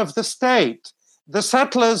arm of the state. The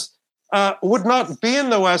settlers would not be in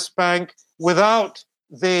the West Bank without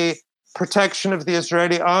the protection of the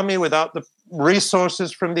Israeli army, without the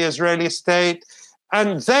resources from the Israeli state,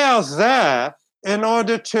 and they are there in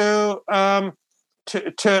order to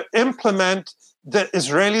implement the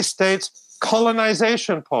Israeli state's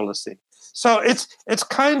colonization policy. So it's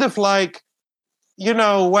kind of like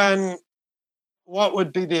what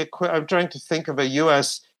would be the I'm trying to think of a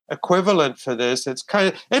U.S. equivalent for this. It's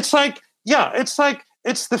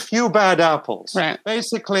the few bad apples. Right.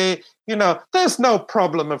 Basically, there's no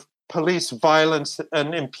problem of police violence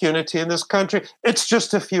and impunity in this country. It's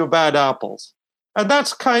just a few bad apples. And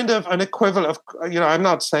that's kind of an equivalent of, I'm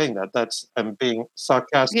not saying that. I'm being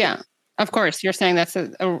sarcastic. Yeah, of course. You're saying that's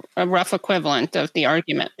a rough equivalent of the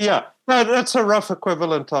argument. Yeah, no, that's a rough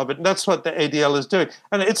equivalent of it. And that's what the ADL is doing.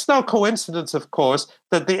 And it's no coincidence, of course,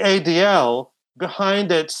 that the ADL,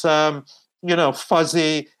 behind its,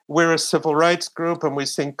 fuzzy, we're a civil rights group and we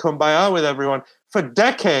sing Kumbaya with everyone, for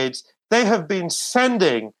decades, they have been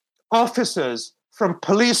sending officers from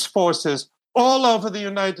police forces all over the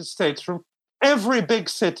United States, from every big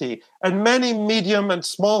city and many medium and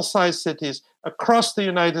small-sized cities across the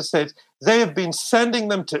United States. They have been sending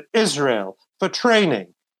them to Israel for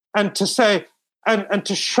training and to say, and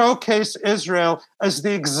to showcase Israel as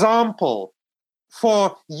the example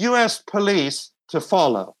for US police to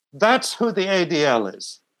follow. That's who the ADL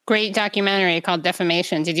is. Great documentary called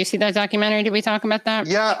Defamation. Did you see that documentary? Did we talk about that?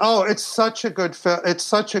 Yeah. Oh, it's such a good film. It's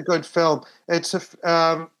such a good film. It's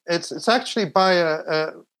actually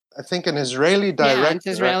by I think an Israeli director. Yeah, it's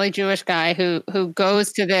an Israeli Jewish guy who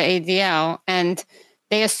goes to the ADL, and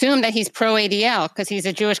they assume that he's pro ADL because he's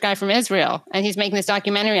a Jewish guy from Israel, and he's making this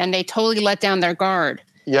documentary, and they totally let down their guard.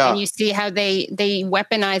 Yeah. And you see how they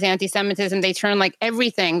weaponize anti-Semitism. They turn like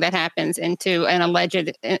everything that happens into an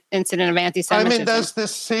alleged incident of anti-Semitism. I mean, there's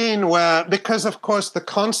this scene where, because of course the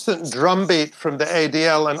constant drumbeat from the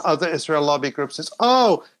ADL and other Israel lobby groups is,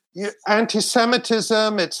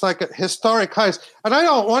 anti-Semitism, it's like at historic highs. And I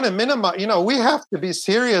don't want to minimize, we have to be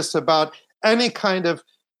serious about any kind of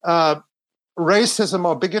racism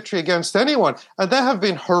or bigotry against anyone. And there have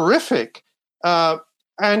been horrific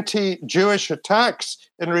anti-Jewish attacks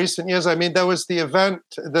in recent years. I mean, there was the event,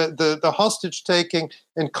 the hostage taking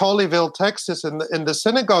in Colleyville, Texas, in the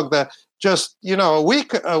synagogue there, just a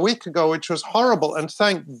week ago, which was horrible. And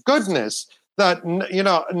thank goodness that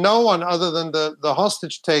no one other than the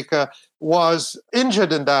hostage taker was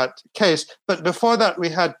injured in that case. But before that, we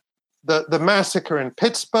had the massacre in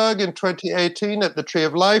Pittsburgh in 2018 at the Tree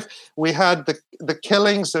of Life. We had the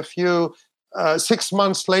killings a few 6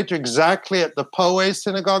 months later, exactly at the Poway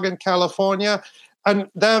Synagogue in California.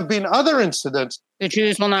 And there have been other incidents. The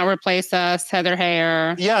Jews Will Not Replace Us, Heather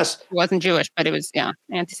Heyer. Yes. It wasn't Jewish, but it was,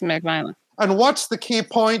 anti-Semitic violence. And what's the key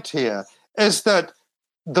point here is that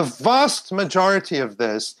the vast majority of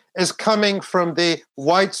this is coming from the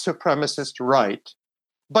white supremacist right.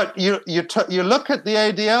 But you look at the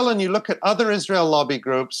ADL and you look at other Israel lobby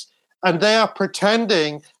groups, and they are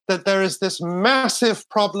pretending that there is this massive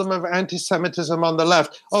problem of anti-Semitism on the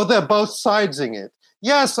left. Oh, they're both sidesing it.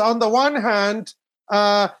 Yes, on the one hand,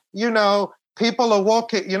 people are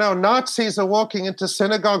walking, Nazis are walking into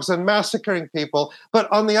synagogues and massacring people.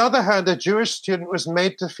 But on the other hand, a Jewish student was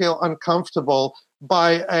made to feel uncomfortable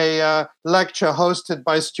by a lecture hosted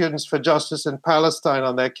by Students for Justice in Palestine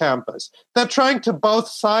on their campus. They're trying to both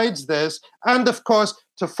sides this, and of course,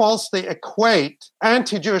 to falsely equate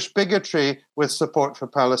anti-Jewish bigotry with support for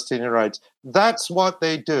Palestinian rights. That's what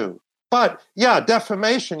they do. But yeah,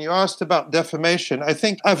 defamation, you asked about defamation. I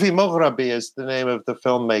think Avi Moghrabi is the name of the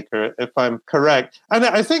filmmaker, if I'm correct. And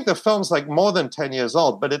I think the film's like more than 10 years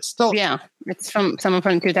old, but it's still... Yeah, it's from someone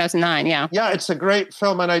from 2009, yeah. Yeah, it's a great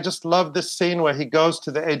film, and I just love this scene where he goes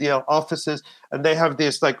to the ADL offices, and they have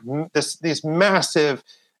these these massive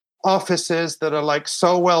offices that are like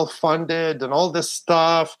so well funded and all this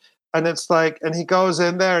stuff. And it's like, and he goes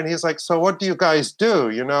in there and he's like, so what do you guys do?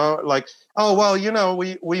 Like, oh, well,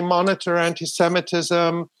 we monitor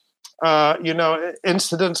anti-Semitism,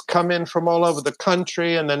 incidents come in from all over the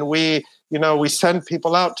country. And then we send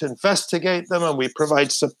people out to investigate them, and we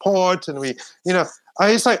provide support, and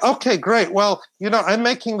he's like, okay, great. Well, I'm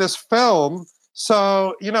making this film.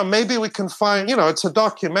 So, maybe we can find, it's a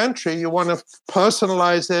documentary. You want to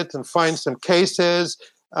personalize it and find some cases.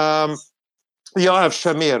 Yoav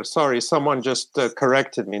Shamir, sorry, someone just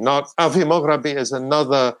corrected me. Not Avi Moghrabi is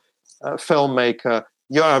another filmmaker.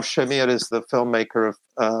 Yoav Shamir is the filmmaker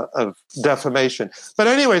of Defamation. But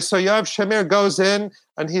anyway, so Yoav Shamir goes in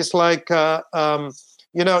and he's like, so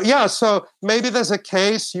maybe there's a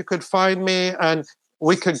case, you could find me and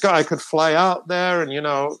I could fly out there and,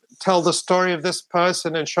 tell the story of this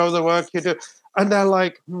person and show the work you do. And they're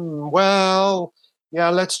like,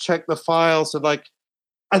 let's check the files. And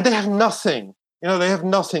they have nothing. They have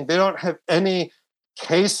nothing. They don't have any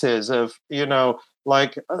cases of,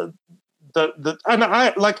 and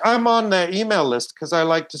I'm on their email list because I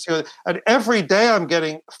like to see, and every day I'm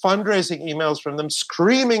getting fundraising emails from them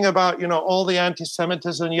screaming about all the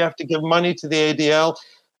anti-Semitism. You have to give money to the ADL,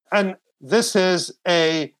 and this is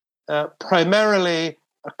primarily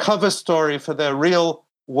a cover story for their real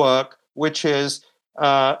work, which is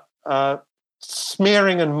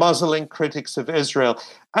smearing and muzzling critics of Israel.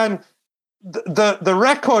 And the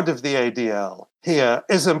record of the ADL here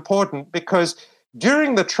is important because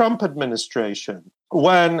during the Trump administration,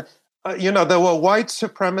 when there were white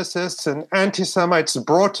supremacists and anti-Semites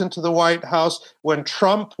brought into the White House, when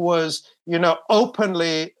Trump was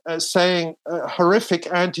openly saying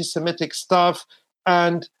horrific anti-Semitic stuff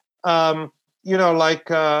and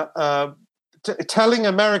telling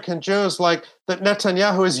American Jews that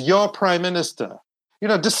Netanyahu is your prime minister,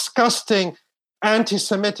 disgusting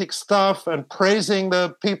anti-Semitic stuff and praising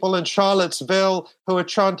the people in Charlottesville who are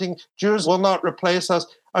chanting, Jews will not replace us,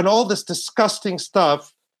 and all this disgusting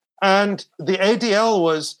stuff. And the ADL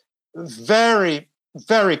was very,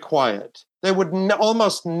 very quiet. They would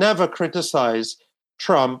almost never criticize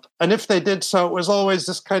Trump. And if they did so, it was always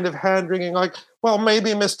this kind of hand-wringing, like, well,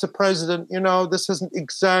 maybe, Mr. President, this isn't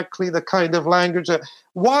exactly the kind of language.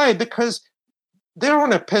 Why? Because they don't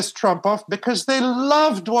want to piss Trump off, because they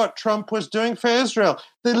loved what Trump was doing for Israel.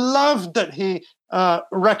 They loved that he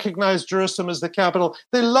recognized Jerusalem as the capital.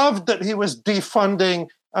 They loved that he was defunding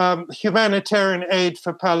humanitarian aid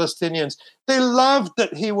for Palestinians. They loved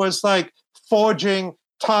that he was forging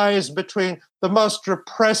ties between the most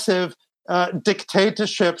repressive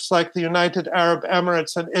dictatorships like the United Arab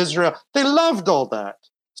Emirates and Israel. They loved all that.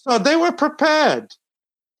 So they were prepared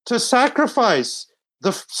to sacrifice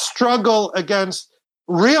the struggle against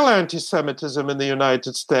real anti-Semitism in the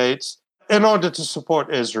United States in order to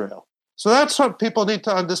support Israel. So that's what people need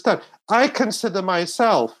to understand. I consider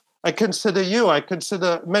myself, I consider you, I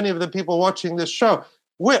consider many of the people watching this show,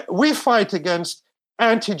 we fight against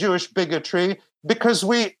anti-Jewish bigotry because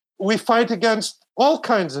we fight against all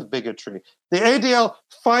kinds of bigotry. The ADL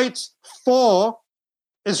fights for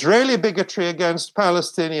Israeli bigotry against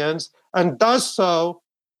Palestinians and does so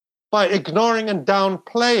by ignoring and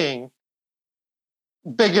downplaying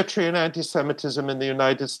bigotry and anti-Semitism in the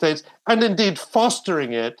United States, and indeed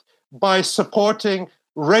fostering it by supporting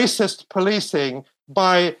racist policing,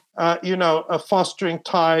 by fostering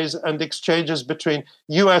ties and exchanges between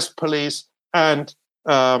U.S. police and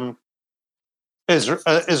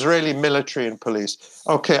Israeli military and police.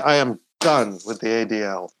 Okay, I am done with the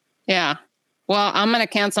ADL. Yeah. Well, I'm going to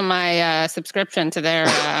cancel my subscription to their.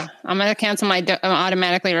 I'm going to cancel my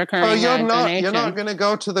automatically recurring. Oh, you're not. Donation. You're not going to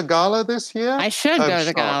go to the gala this year. I should go to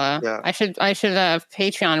the gala. Yeah. I should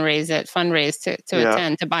Patreon fundraise to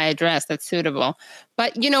attend, to buy a dress that's suitable.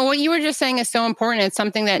 But what you were just saying is so important. It's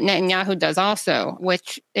something that Netanyahu does also,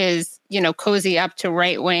 which is cozy up to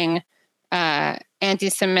right wing,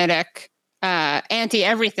 anti-Semitic, anti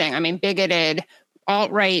everything. I mean, bigoted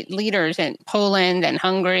alt-right leaders in Poland and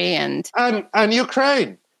Hungary and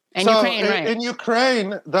Ukraine. And Ukraine, right. In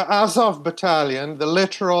Ukraine, the Azov battalion, the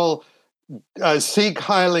literal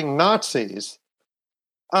Sieg-heiling Nazis,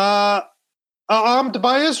 are armed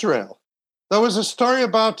by Israel. There was a story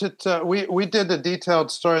about it. We did a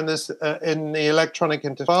detailed story on this in the Electronic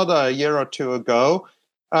Intifada a year or two ago.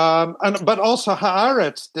 But also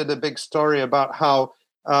Haaretz did a big story about how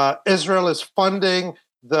Israel is funding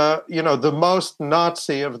the most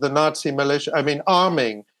Nazi of the Nazi militia. I mean,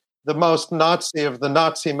 arming the most Nazi of the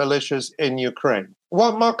Nazi militias in Ukraine.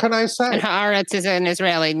 What more can I say? And Haaretz is an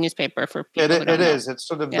Israeli newspaper for people who don't know. Is. It's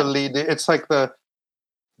sort of the lead. It's like the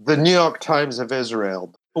New York Times of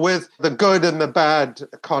Israel, with the good and the bad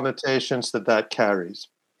connotations that carries.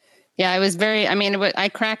 Yeah, it was I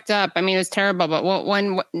cracked up. I mean, it was terrible. But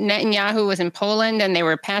when Netanyahu was in Poland and they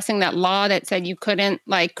were passing that law that said you couldn't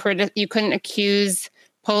accuse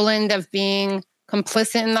Poland of being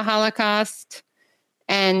complicit in the Holocaust.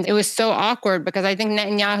 And it was so awkward because I think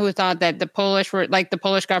Netanyahu thought that the Polish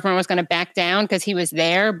government was going to back down because he was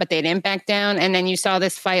there, but they didn't back down. And then you saw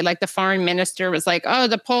this fight, like the foreign minister was like, oh,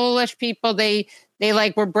 the Polish people, they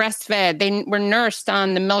were breastfed. They were nursed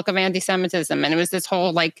on the milk of anti-Semitism. And it was this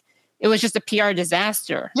whole it was just a PR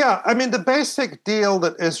disaster. Yeah, I mean, the basic deal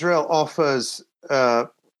that Israel offers,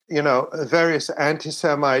 various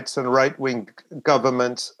anti-Semites and right-wing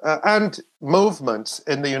governments and movements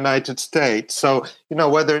in the United States. So,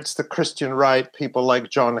 whether it's the Christian right, people like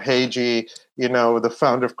John Hagee, the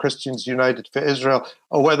founder of Christians United for Israel,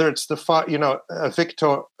 or whether it's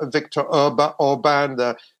Viktor Orban,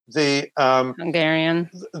 the Hungarian,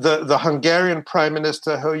 the Hungarian prime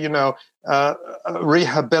minister who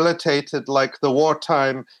rehabilitated the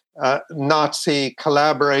wartime Nazi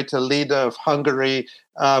collaborator, leader of Hungary,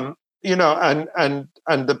 and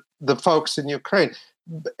the folks in Ukraine.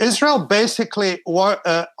 Israel basically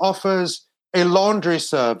offers a laundry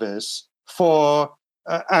service for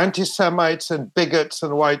anti-Semites and bigots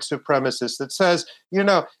and white supremacists that says,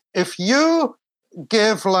 if you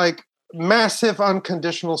give like massive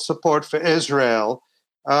unconditional support for Israel,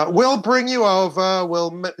 we'll bring you over.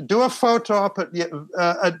 We'll do a photo op at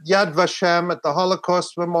Yad Vashem at the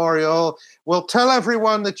Holocaust Memorial. We'll tell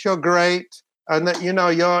everyone that you're great and that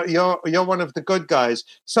you're one of the good guys.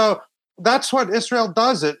 So that's what Israel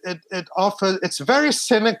does. It offers. It's very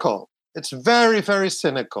cynical. It's very, very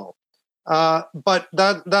cynical. But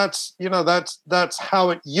that's how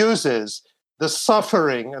it uses the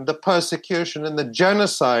suffering and the persecution and the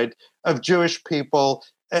genocide of Jewish people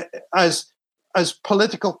as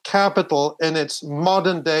political capital in its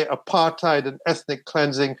modern day apartheid and ethnic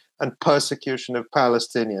cleansing and persecution of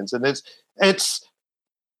Palestinians. And it's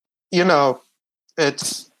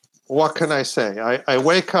what can I say? I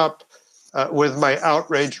wake up with my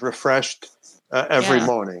outrage refreshed every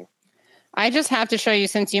morning. I just have to show you,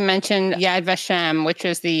 since you mentioned Yad Vashem, which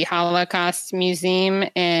is the Holocaust Museum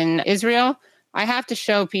in Israel, I have to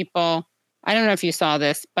show people, I don't know if you saw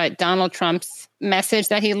this, but Donald Trump's message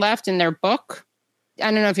that he left in their book. I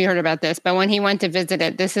don't know if you heard about this, but when he went to visit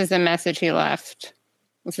it, this is the message he left.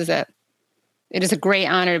 This is it. It is a great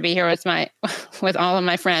honor to be here with all of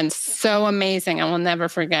my friends. So amazing. I will never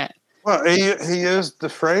forget. Well, he used the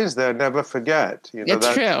phrase there, never forget.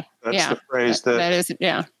 It's true. That's the phrase that is,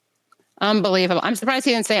 unbelievable. I'm surprised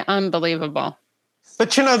he didn't say unbelievable.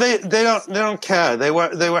 But they don't care. They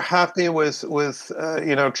were happy with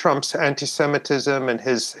Trump's anti-Semitism and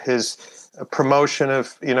his promotion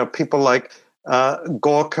of people like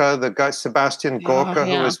Gorka, the guy Sebastian Gorka,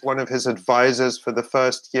 who was one of his advisors for the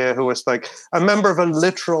first year, who was like a member of a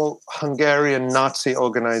literal Hungarian Nazi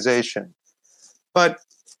organization. But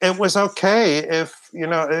it was okay if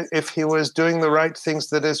he was doing the right things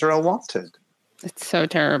that Israel wanted. It's so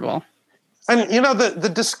terrible. And,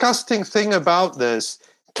 the disgusting thing about this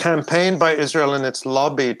campaign by Israel and its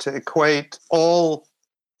lobby to equate all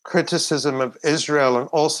criticism of Israel and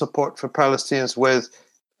all support for Palestinians with,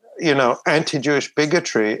 anti-Jewish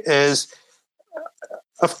bigotry is,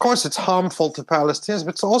 of course, it's harmful to Palestinians,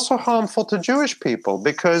 but it's also harmful to Jewish people,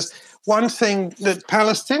 because one thing that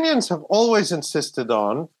Palestinians have always insisted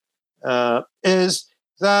on is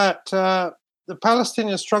that the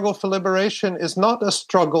Palestinian struggle for liberation is not a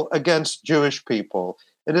struggle against Jewish people.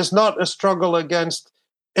 It is not a struggle against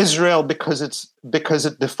Israel because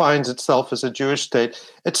it defines itself as a Jewish state.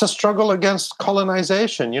 It's a struggle against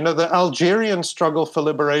colonization. The Algerian struggle for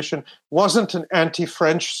liberation wasn't an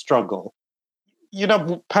anti-French struggle.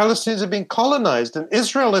 Palestinians have been colonized, and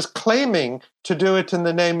Israel is claiming to do it in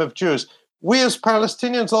the name of Jews. We as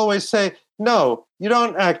Palestinians always say, no, you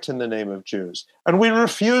don't act in the name of Jews. And we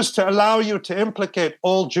refuse to allow you to implicate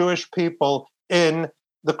all Jewish people in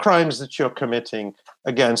the crimes that you're committing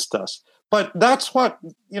against us. But that's what,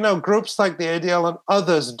 groups like the ADL and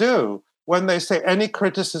others do when they say any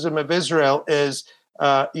criticism of Israel is,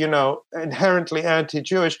 inherently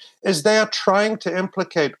anti-Jewish, is they are trying to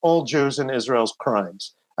implicate all Jews in Israel's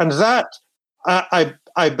crimes. And that,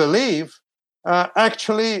 I believe,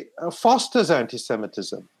 actually fosters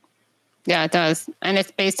anti-Semitism. Yeah, it does. And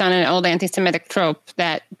it's based on an old anti-Semitic trope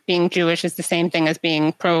that being Jewish is the same thing as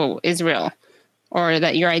being pro-Israel, or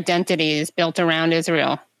that your identity is built around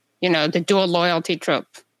Israel. The dual loyalty trope.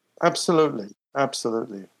 Absolutely.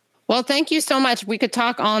 Absolutely. Well, thank you so much. We could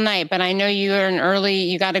talk all night, but I know you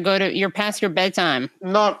got to you're past your bedtime.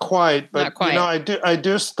 Not quite, but I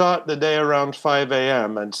do start the day around 5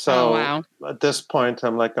 a.m. And so at this point,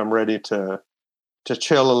 I'm ready to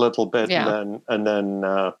chill a little bit and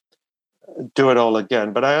then do it all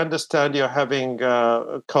again. But I understand you're having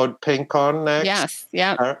Code Pink on next. Yes,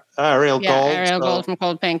 yeah. Ariel Gold. Ariel Gold from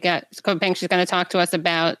Code Pink. Yeah, Code Pink. She's going to talk to us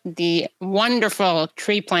about the wonderful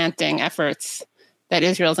tree planting efforts that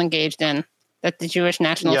Israel's engaged in, that the Jewish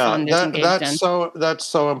National Fund is engaged in. That's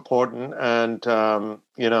so important. And,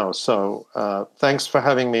 so thanks for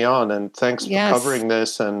having me on, and thanks for covering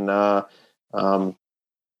this. And,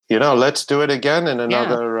 let's do it again in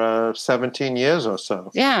another 17 years or so.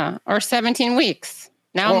 Yeah, or 17 weeks.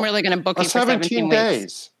 Now I'm really going to book you for 17 days.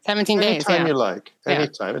 Weeks. 17 days, Anytime you like.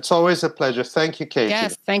 Anytime. It's always a pleasure. Thank you, Katie.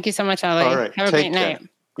 Yes, thank you so much, Ali. All right. Have a great night.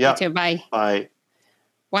 Yeah. You too. Bye. Bye.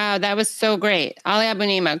 Wow, that was so great. Ali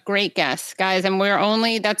Abunimah, great guest, guys. And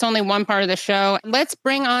that's only one part of the show. Let's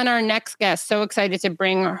bring on our next guest. So excited to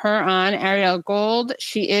bring her on, Ariel Gold.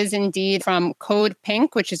 She is indeed from Code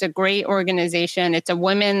Pink, which is a great organization. It's a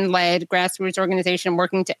women-led grassroots organization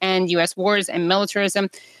working to end U.S. wars and militarism,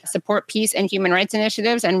 support peace and human rights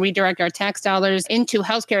initiatives, and redirect our tax dollars into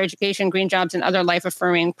healthcare, education, green jobs, and other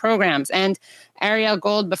life-affirming programs. And Ariel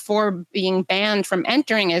Gold, before being banned from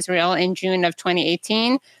entering Israel in June of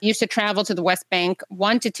 2018, used to travel to the West Bank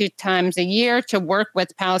 1 to 2 times a year to work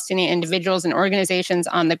with Palestinian individuals and organizations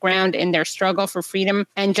on the ground in their struggle for freedom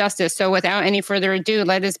and justice. So without any further ado,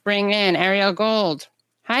 let us bring in Ariel Gold.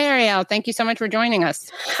 Hi, Ariel. Thank you so much for joining us.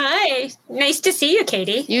 Hi. Nice to see you,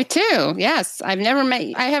 Katie. You too. Yes. I haven't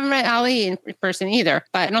met Ali in person either,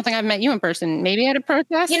 but I don't think I've met you in person. Maybe at a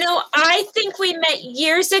protest? I think we met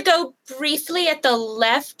years ago briefly at the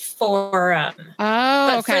Left Forum.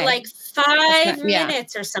 Oh, okay. For like 5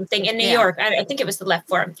 minutes or something in New York. I think it was the Left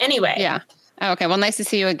Forum. Anyway. Yeah. Okay. Well, nice to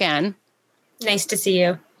see you again. Nice to see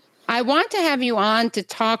you. I want to have you on to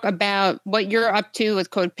talk about what you're up to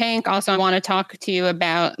with Code Pink. Also, I want to talk to you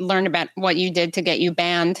learn about what you did to get you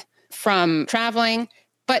banned from traveling.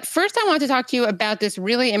 But first, I want to talk to you about this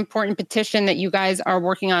really important petition that you guys are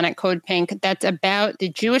working on at Code Pink that's about the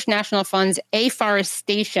Jewish National Fund's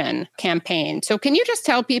afforestation campaign. So can you just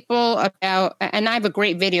tell people about, and I have a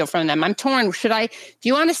great video from them. I'm torn. Do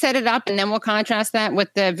you want to set it up and then we'll contrast that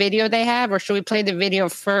with the video they have, or should we play the video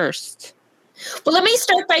first? Well, let me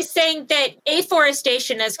start by saying that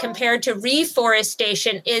afforestation as compared to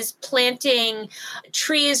reforestation is planting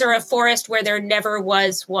trees or a forest where there never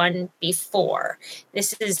was one before.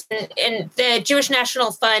 And the Jewish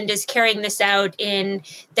National Fund is carrying this out in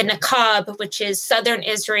the Naqab, which is southern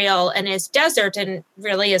Israel and is desert and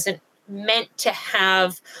really isn't meant to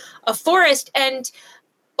have a forest. And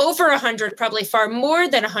over 100, probably far more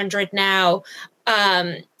than 100 now,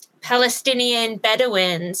 Palestinian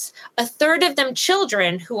Bedouins, a third of them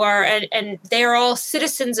children who are, and they're all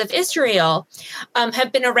citizens of Israel,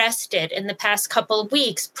 have been arrested in the past couple of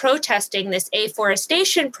weeks protesting this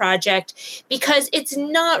afforestation project because it's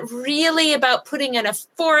not really about putting in a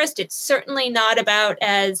forest. It's certainly not about,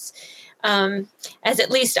 as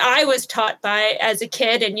at least I was taught by as a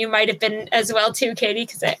kid, and you might have been as well too, Katie,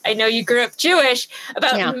 because I know you grew up Jewish,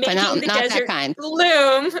 about making the desert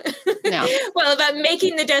bloom. No. Well, about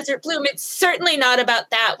making the desert bloom. It's certainly not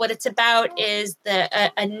about that. What it's about is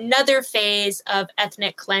another phase of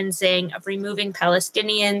ethnic cleansing, of removing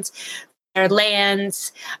Palestinians, their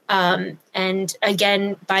lands, and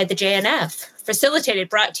again, by the JNF,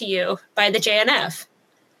 brought to you by the JNF.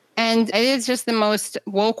 And it is just the most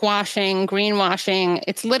woke washing, greenwashing.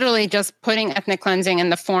 It's literally just putting ethnic cleansing in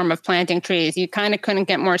the form of planting trees. You kind of couldn't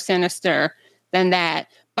get more sinister than that.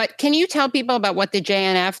 But can you tell people about what the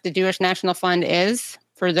JNF, the Jewish National Fund, is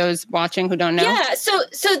for those watching who don't know? Yeah, so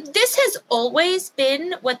this has always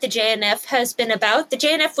been what the JNF has been about. The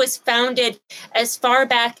JNF was founded as far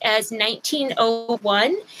back as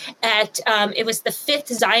 1901. It was the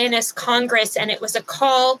 5th Zionist Congress, and it was a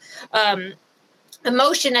call, a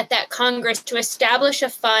motion at that Congress to establish a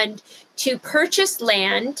fund to purchase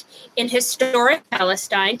land in historic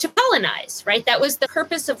Palestine to colonize, right? That was the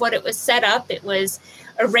purpose of what it was set up. It was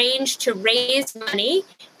arranged to raise money.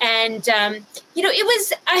 And, it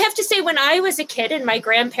was, I have to say, when I was a kid and my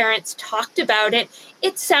grandparents talked about it,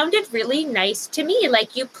 it sounded really nice to me,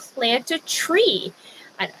 like you plant a tree.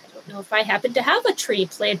 I don't know if I happen to have a tree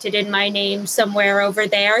planted in my name somewhere over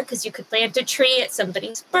there, because you could plant a tree at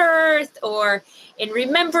somebody's birth or in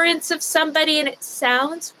remembrance of somebody, and it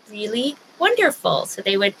sounds really wonderful. So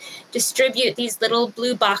they would distribute these little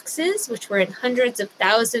blue boxes, which were in hundreds of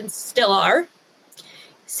thousands, still are,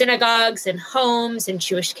 synagogues and homes and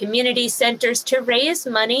Jewish community centers to raise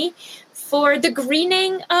money for the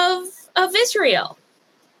greening of Israel.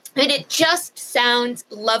 And it just sounds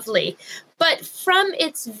lovely. But from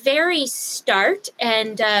its very start,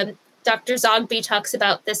 and Dr. Zogby talks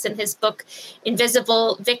about this in his book,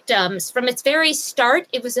 Invisible Victims. From its very start,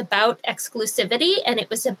 it was about exclusivity, and it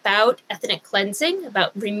was about ethnic cleansing,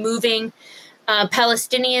 about removing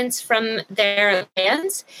Palestinians from their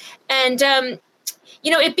lands. And,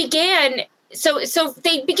 it began, so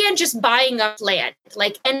they began just buying up land.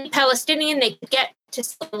 Like any Palestinian, they could get to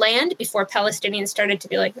some land before Palestinians started to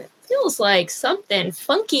be like, it feels like something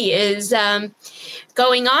funky is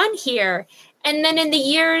going on here. And then in the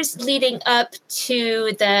years leading up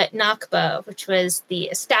to the Nakba, which was the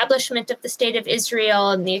establishment of the State of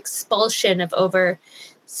Israel and the expulsion of over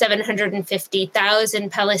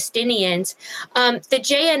 750,000 Palestinians. The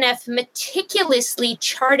JNF meticulously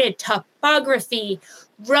charted topography,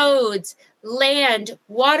 roads, land,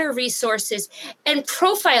 water resources, and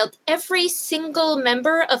profiled every single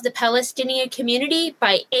member of the Palestinian community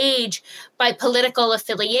by age, by political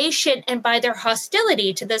affiliation, and by their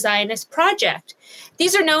hostility to the Zionist project.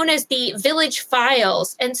 These are known as the village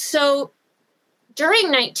files. And so during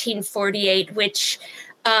 1948, which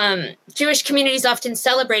Jewish communities often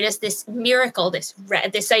celebrate as this miracle,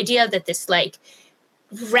 this idea that this like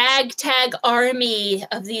ragtag army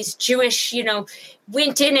of these Jewish,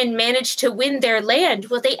 went in and managed to win their land.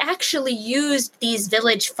 Well, they actually used these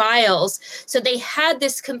village files. So they had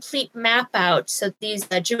this complete map out. So these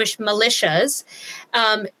Jewish militias,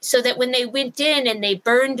 so that when they went in and they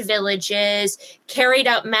burned villages, carried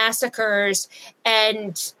out massacres,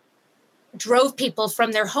 and drove people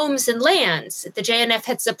from their homes and lands. The JNF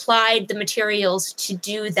had supplied the materials to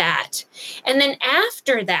do that. And then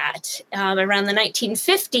after that, around the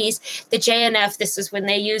 1950s, the JNF, this is when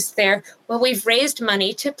they used we've raised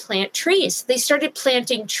money to plant trees. They started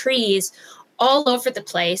planting trees all over the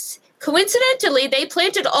place. Coincidentally, they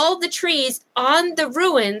planted all the trees on the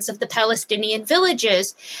ruins of the Palestinian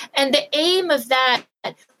villages. And the aim of that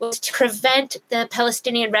was to prevent the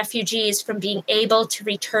Palestinian refugees from being able to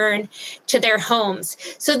return to their homes.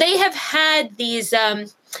 So they have had these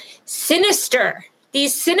sinister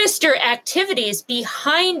activities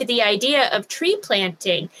behind the idea of tree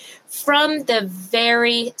planting from the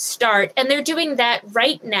very start. And they're doing that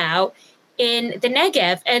right now in the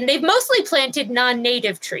Negev. And they've mostly planted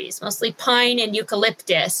non-native trees, mostly pine and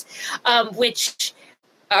eucalyptus, which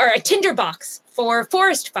are a tinderbox for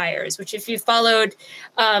forest fires, which if you followed,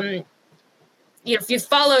 if you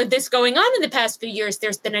followed this going on in the past few years,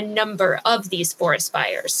 there's been a number of these forest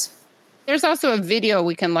fires. There's also a video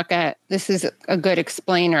we can look at. This is a good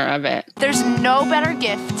explainer of it. There's no better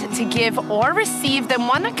gift to give or receive than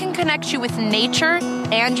one that can connect you with nature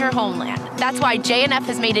and your homeland. That's why JNF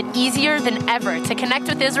has made it easier than ever to connect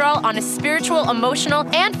with Israel on a spiritual, emotional,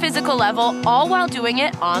 and physical level, all while doing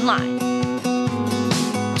it online.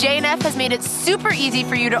 JNF has made it super easy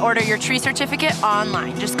for you to order your tree certificate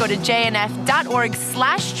online. Just go to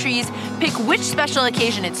jnf.org/trees, pick which special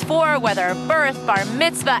occasion it's for, whether a birth, bar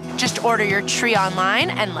mitzvah. Just order your tree online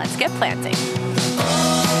and let's get planting.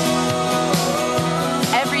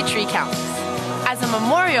 Every tree counts. As a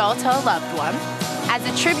memorial to a loved one, as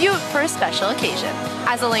a tribute for a special occasion,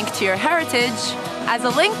 as a link to your heritage, as a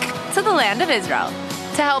link to the land of Israel,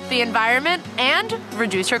 to help the environment and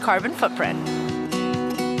reduce your carbon footprint.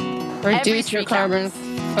 Reduce your carbon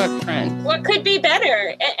footprint. What could be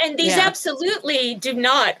better? And these absolutely do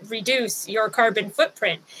not reduce your carbon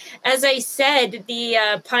footprint. As I said, the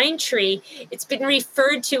pine tree, it's been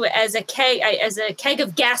referred to as a keg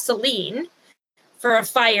of gasoline for a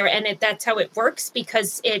fire, and that's how it works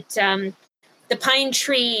because the pine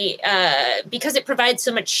tree, because it provides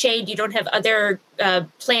so much shade, you don't have other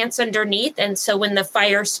plants underneath, and so when the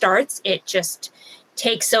fire starts, it just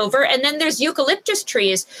takes over. And then there's eucalyptus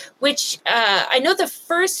trees, which I know the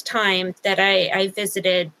first time that I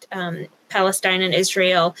visited Palestine and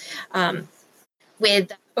Israel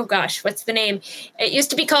with, oh gosh, what's the name? It used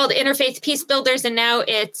to be called Interfaith Peace Builders, and now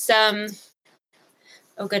it's, oh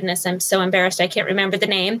goodness, I'm so embarrassed. I can't remember the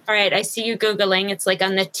name. All right, I see you Googling. It's like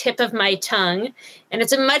on the tip of my tongue, and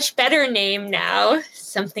it's a much better name now.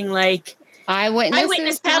 Something like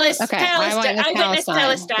Eyewitness Palestine. Okay, Eyewitness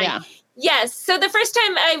Palestine. Yeah. Yes. So the first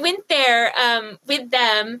time I went there with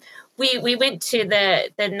them, we went to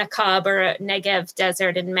the Nakab or Negev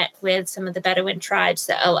desert and met with some of the Bedouin tribes,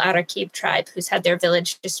 the El Arakib tribe, who's had their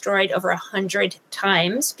village destroyed over 100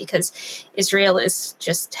 times because Israel is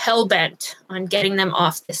just hell-bent on getting them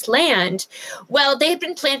off this land. Well, they had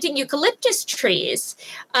been planting eucalyptus trees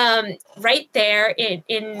right there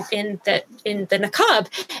in the Nakab.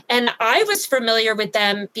 And I was familiar with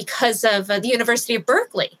them because of the University of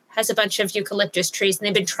Berkeley has a bunch of eucalyptus trees, and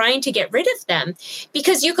they've been trying to get rid of them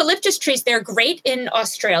because eucalyptus trees, they're great in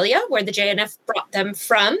Australia, where the JNF brought them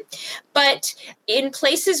from, but in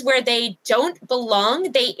places where they don't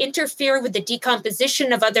belong, they interfere with the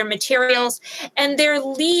decomposition of other materials, and their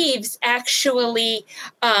leaves actually,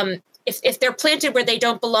 if they're planted where they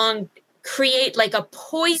don't belong, create like a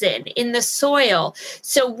poison in the soil.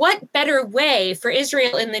 So what better way for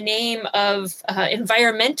Israel, in the name of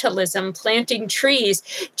environmentalism, planting trees,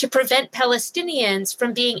 to prevent Palestinians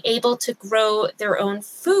from being able to grow their own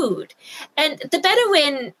food? And the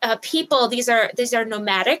Bedouin people, these are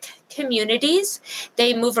nomadic communities.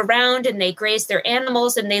 They move around and they graze their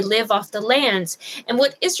animals and they live off the lands. And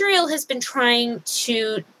what Israel has been trying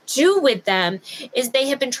to do with them is they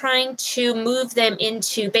have been trying to move them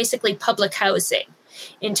into basically public housing,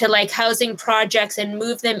 into like housing projects, and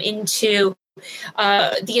move them into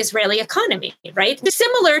the Israeli economy, right?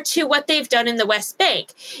 Similar to what they've done in the West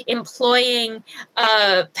Bank, employing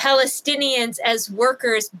Palestinians as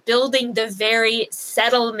workers, building the very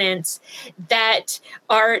settlements that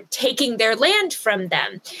are taking their land from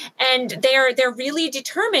them. And they're really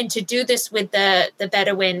determined to do this with the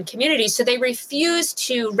Bedouin community. So they refuse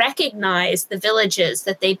to recognize the villages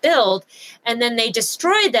that they build, and then they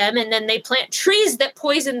destroy them, and then they plant trees that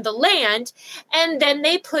poison the land, and then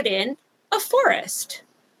they put in a forest.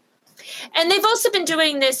 And they've also been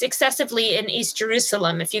doing this excessively in East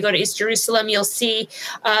Jerusalem. If you go to East Jerusalem, you'll see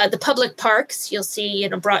the public parks. You'll see,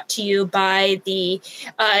 brought to you by the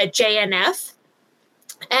JNF.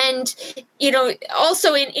 And,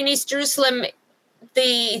 also in East Jerusalem,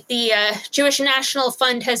 the Jewish National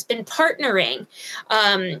Fund has been partnering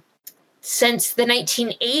since the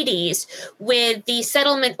 1980s with the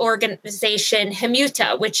settlement organization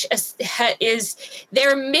Hamuta, which is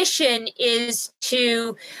their mission is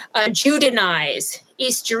to Judaize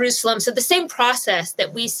East Jerusalem. So the same process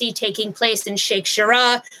that we see taking place in Sheikh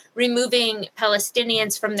Jarrah, removing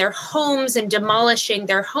Palestinians from their homes and demolishing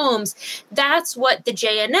their homes, that's what the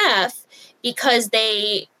JNF, because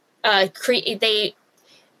they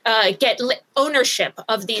get ownership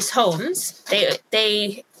of these homes.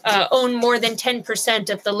 They own more than 10%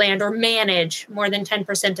 of the land, or manage more than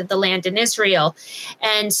 10% of the land in Israel.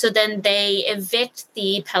 And so then they evict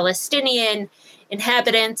the Palestinian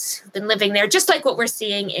inhabitants who've been living there, just like what we're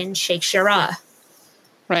seeing in Sheikh Jarrah.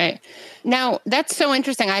 Right. Now, that's so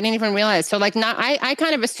interesting. I didn't even realize. So I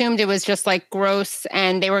kind of assumed it was just like gross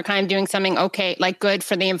and they were kind of doing something okay, like good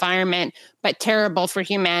for the environment, but terrible for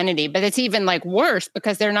humanity. But it's even like worse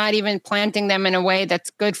because they're not even planting them in a way that's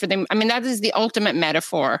good for them. I mean, that is the ultimate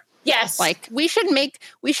metaphor. Yes. Like we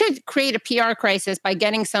should create a PR crisis by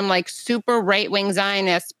getting some like super right-wing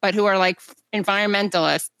Zionists, but who are like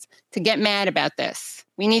environmentalists to get mad about this.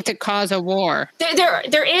 We need to cause a war.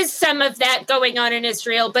 There is some of that going on in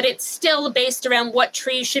Israel, but it's still based around what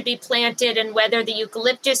trees should be planted and whether the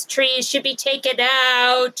eucalyptus trees should be taken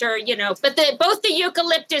out, or, but both the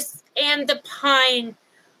eucalyptus and the pine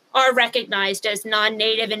are recognized as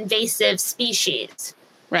non-native invasive species.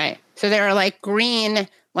 Right. So there are like green,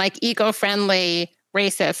 like eco-friendly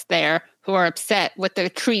racists there who are upset with the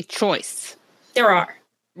tree choice. There are.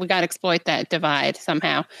 We got to exploit that divide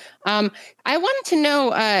somehow. I wanted to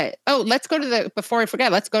know, let's go to before I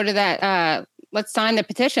forget, let's go to that, let's sign the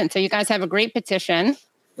petition. So you guys have a great petition.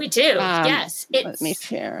 We do, yes. Let me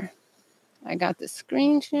share. I got the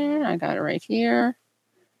screen share. I got it right here.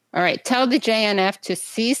 All right. Tell the JNF to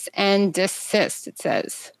cease and desist, it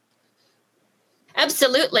says.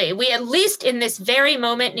 Absolutely. We at least in this very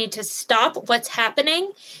moment need to stop what's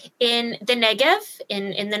happening in the Negev,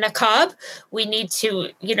 in the Nakab. We need to,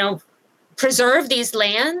 preserve these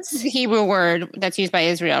lands. It's a Hebrew word that's used by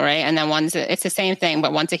Israel, right? And then it's the same thing,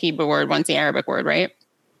 but one's a Hebrew word, one's the Arabic word, right?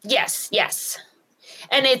 Yes.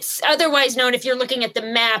 And it's otherwise known, if you're looking at the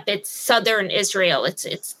map, it's southern Israel.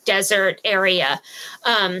 It's desert area.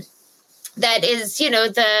 That is,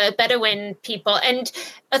 the Bedouin people. And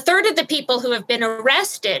a third of the people who have been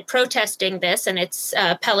arrested protesting this, and it's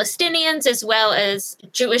Palestinians as well as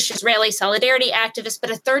Jewish-Israeli solidarity activists,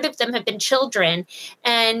 but a third of them have been children.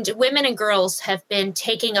 And women and girls have been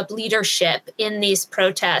taking up leadership in these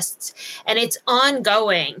protests. And it's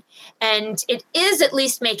ongoing. And it is at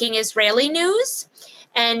least making Israeli news.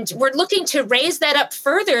 And we're looking to raise that up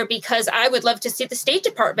further because I would love to see the State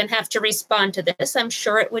Department have to respond to this. I'm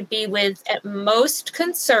sure it would be with at most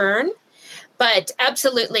concern, but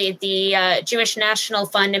absolutely the Jewish National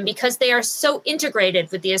Fund, and because they are so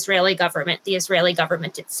integrated with the Israeli government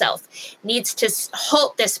itself needs to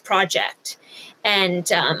halt this project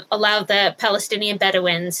and allow the Palestinian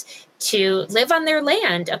Bedouins to live on their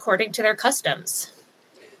land according to their customs.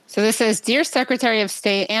 So this says, Dear Secretary of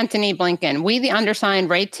State Antony Blinken, we, the undersigned,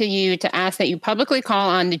 write to you to ask that you publicly call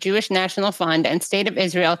on the Jewish National Fund and State of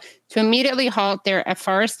Israel to immediately halt their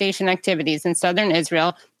afforestation activities in southern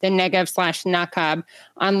Israel, the Negev/Nakab,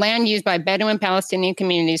 on land used by Bedouin Palestinian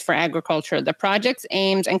communities for agriculture. The project's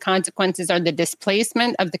aims and consequences are the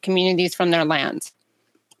displacement of the communities from their lands.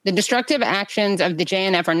 The destructive actions of the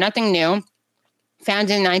JNF are nothing new.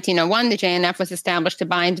 Founded in 1901, the JNF was established to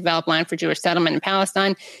buy and develop land for Jewish settlement in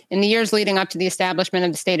Palestine. In the years leading up to the establishment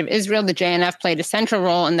of the State of Israel, the JNF played a central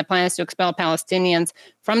role in the plans to expel Palestinians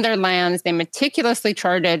from their lands. They meticulously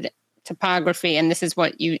charted topography, and this is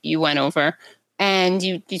what you went over, And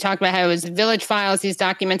you talked about how it was village files. These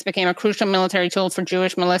documents became a crucial military tool for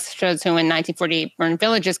Jewish militias who in 1948 burned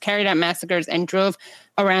villages, carried out massacres, and drove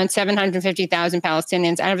around 750,000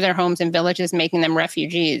 Palestinians out of their homes and villages, making them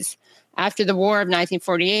refugees. After the War of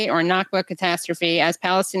 1948, or Nakba catastrophe, as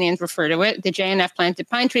Palestinians refer to it, the JNF planted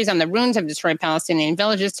pine trees on the ruins of destroyed Palestinian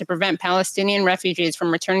villages to prevent Palestinian refugees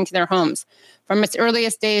from returning to their homes. From its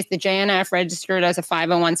earliest days, the JNF, registered as a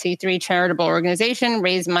 501c3 charitable organization,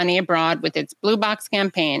 raised money abroad with its Blue Box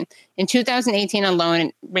campaign. In 2018 alone,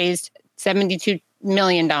 it raised $72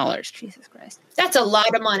 million. Jesus Christ. That's a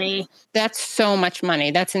lot of money. That's so much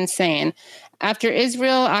money. That's insane. After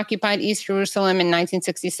Israel occupied East Jerusalem in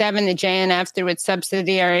 1967, the JNF, through its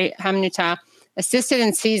subsidiary Hamnutah, assisted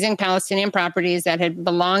in seizing Palestinian properties that had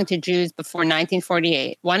belonged to Jews before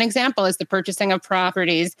 1948. One example is the purchasing of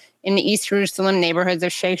properties in the East Jerusalem neighborhoods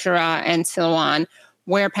of Sheikh Jarrah and Silwan,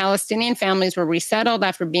 where Palestinian families were resettled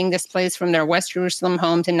after being displaced from their West Jerusalem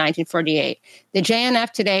homes in 1948. The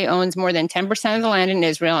JNF today owns more than 10% of the land in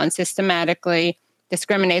Israel and systematically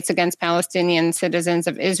discriminates against Palestinian citizens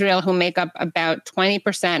of Israel, who make up about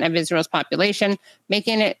 20% of Israel's population,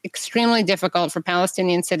 making it extremely difficult for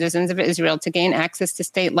Palestinian citizens of Israel to gain access to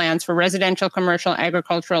state lands for residential, commercial,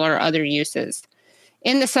 agricultural, or other uses.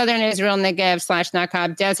 In the southern Israel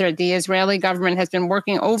Negev/Nakab desert, the Israeli government has been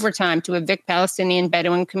working overtime to evict Palestinian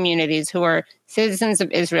Bedouin communities who are citizens of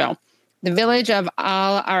Israel. The village of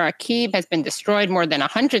Al-Araqib has been destroyed more than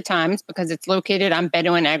 100 times because it's located on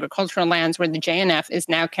Bedouin agricultural lands where the JNF is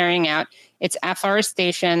now carrying out its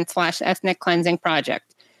afforestation/ethnic cleansing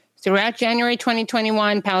project. Throughout January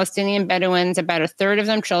 2021, Palestinian Bedouins, about a third of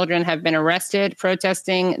them children, have been arrested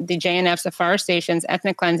protesting the JNF's afforestation's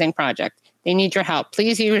ethnic cleansing project. They need your help.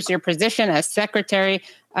 Please use your position as Secretary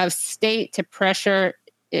of State to pressure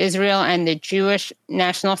Israel and the Jewish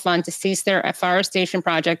National Fund to cease their afforestation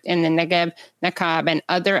project in the Negev, Nakab, and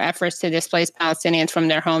other efforts to displace Palestinians from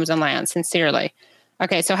their homes and lands. Sincerely.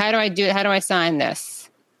 Okay, so how do I sign this?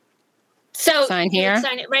 So sign here?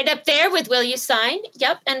 Sign it right up there with will you sign?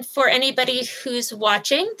 Yep. And for anybody who's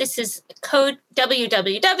watching, this is code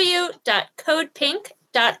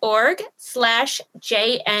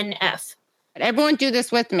www.codepink.org/JNF. Everyone do this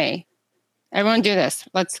with me. Everyone do this.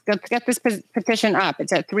 Let's get this petition up.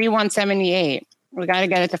 It's at 3,178. We got to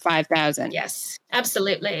get it to 5,000. Yes,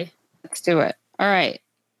 absolutely. Let's do it. All right.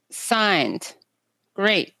 Signed.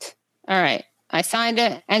 Great. All right. I signed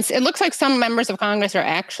it. And it looks like some members of Congress are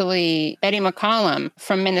actually, Betty McCollum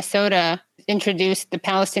from Minnesota introduced the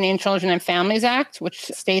Palestinian Children and Families Act, which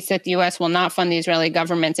states that the U.S. will not fund the Israeli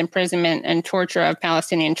government's imprisonment and torture of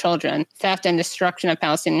Palestinian children, theft and destruction of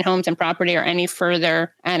Palestinian homes and property, or any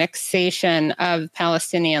further annexation of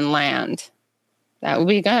Palestinian land. That would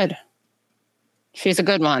be good. She's a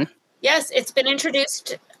good one. Yes, it's been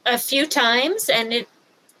introduced a few times, and it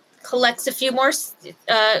collects a few more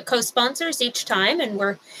co-sponsors each time, and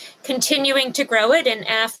we're continuing to grow it. And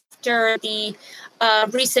after the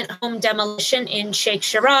recent home demolition in Sheikh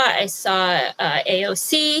Jarrah, I saw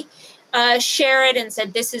AOC share it and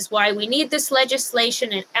said, this is why we need this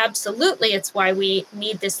legislation. And absolutely, it's why we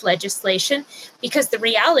need this legislation, because the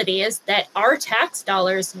reality is that our tax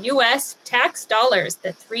dollars, U.S. tax dollars, the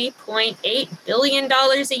 $3.8 billion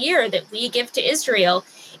a year that we give to Israel,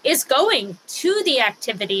 is going to the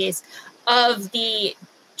activities of the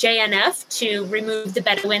JNF to remove the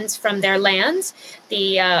Bedouins from their lands,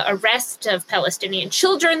 the arrest of Palestinian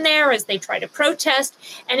children there as they try to protest,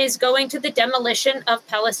 and is going to the demolition of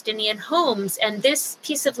Palestinian homes. And this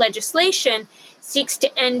piece of legislation seeks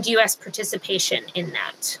to end U.S. participation in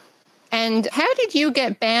that. And how did you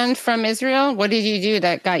get banned from Israel? What did you do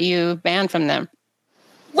that got you banned from them?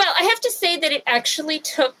 Well, I have to say that it actually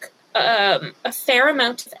took a fair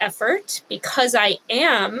amount of effort, because I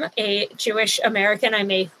am a Jewish American. I'm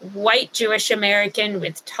a white Jewish American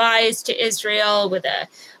with ties to Israel, with a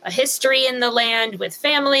history in the land, with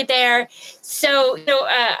family there. So,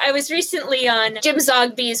 I was recently on Jim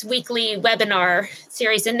Zogby's weekly webinar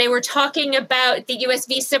series, and they were talking about the U.S.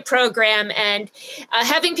 visa program and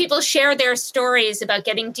having people share their stories about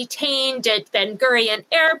getting detained at Ben Gurion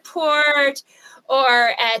Airport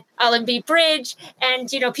or at Allenby Bridge, and,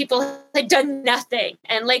 people had done nothing.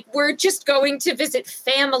 And we're just going to visit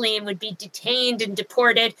family and would be detained and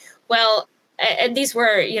deported. Well, and these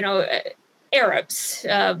were, Arabs,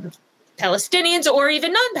 Palestinians, or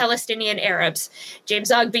even non-Palestinian Arabs.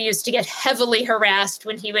 James Ogby used to get heavily harassed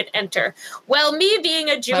when he would enter. Well, me being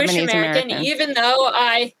a Jewish American, even though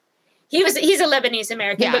he's a Lebanese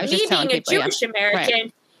American, but me being a Jewish American,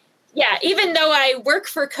 right. Yeah, even though I work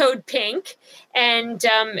for Code Pink and,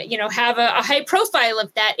 have a high profile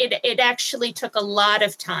of that, it actually took a lot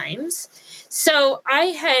of times. So I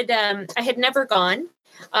had never gone,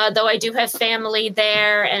 though I do have family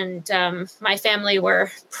there, and my family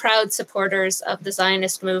were proud supporters of the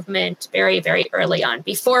Zionist movement very, very early on,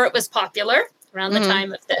 before it was popular, around the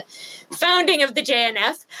time of the founding of the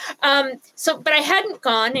JNF. But I hadn't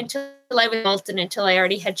gone until I was adult and until I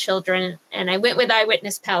already had children, and I went with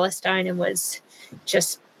Eyewitness Palestine and was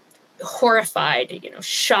just horrified,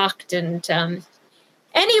 shocked. And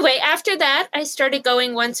anyway, after that, I started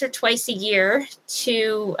going once or twice a year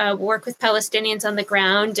to work with Palestinians on the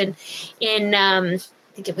ground. And in, I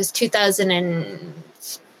think it was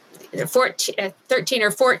 2013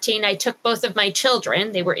 or 14, I took both of my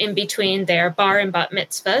children. They were in between their bar and bat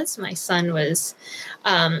mitzvahs. My son was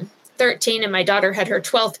 13 and my daughter had her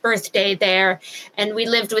 12th birthday there. And we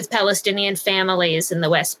lived with Palestinian families in the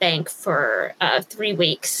West Bank for 3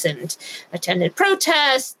 weeks and attended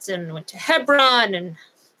protests and went to Hebron, and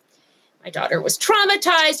my daughter was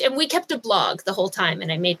traumatized, and we kept a blog the whole time.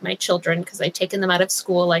 And I made my children, because I'd taken them out of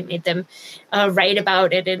school, I made them write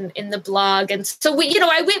about it in the blog. And so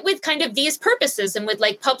I went with kind of these purposes and with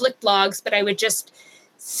like public blogs, but I would just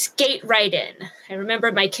skate right in. I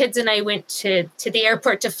remember my kids and I went to the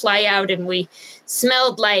airport to fly out, and we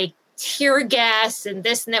smelled like tear gas and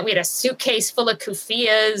this and that. We had a suitcase full of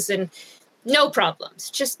kufias and no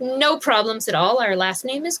problems, just no problems at all. Our last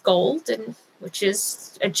name is Gold, which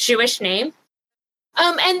is a Jewish name.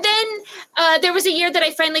 And then there was a year that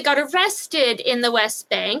I finally got arrested in the West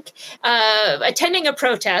Bank, attending a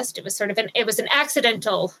protest. It was an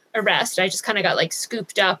accidental arrest. I just kind of got like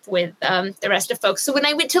scooped up with the rest of folks. So when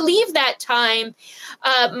I went to leave that time,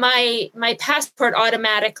 my passport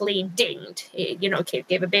automatically dinged. It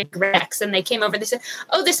gave a big Rex, and they came over. They said,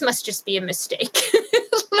 "Oh, this must just be a mistake.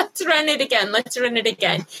 Let's run it again.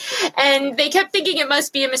 And they kept thinking it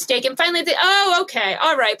must be a mistake. And finally, okay,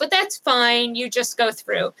 all right, but that's fine. You just go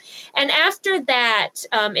through. And after that,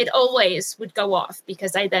 it always would go off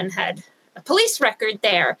because I then had a police record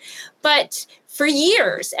there. But for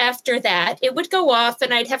years after that, it would go off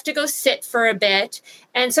and I'd have to go sit for a bit.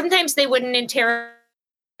 And sometimes they wouldn't interrogate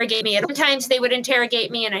me. Sometimes they would interrogate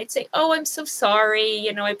me and I'd say, "Oh, I'm so sorry.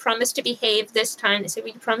 I promised to behave this time." They said,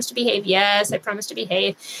 "Well, you promised to behave." "Yes, I promised to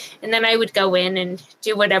behave." And then I would go in and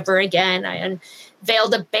do whatever again. I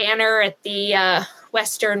unveiled a banner at the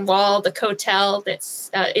Western Wall, the Kotel, that's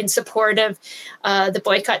in support of the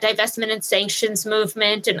boycott, divestment, and sanctions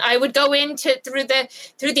movement. And I would go in through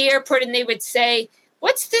the airport, and they would say,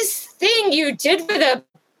 "What's this thing you did with a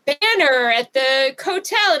banner at the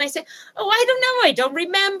Kotel?" And I say, "Oh, I don't know. I don't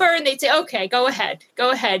remember." And they'd say, "Okay, go ahead.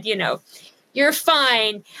 You're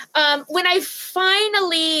fine." When I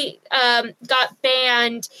finally got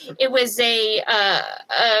banned, it was a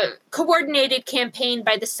coordinated campaign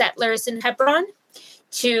by the settlers in Hebron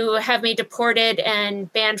to have me deported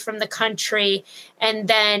and banned from the country. And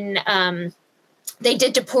then they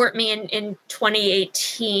did deport me in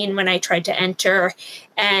 2018 when I tried to enter,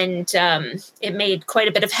 and it made quite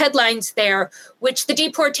a bit of headlines there, which the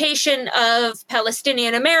deportation of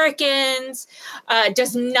Palestinian Americans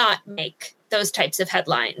does not make those types of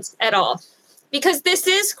headlines at all. Because this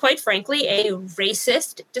is, quite frankly, a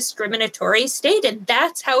racist, discriminatory state, and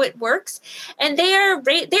that's how it works. And they're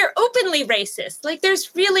openly racist. Like this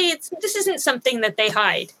isn't something that they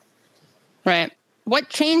hide. Right. What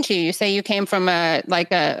changed you? You say you came from a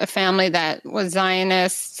family that was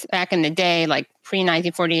Zionist back in the day, like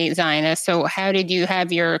pre-1948 Zionist. So how did you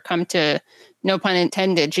have your come to, no pun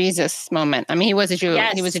intended, Jesus moment? I mean, he was a Jew.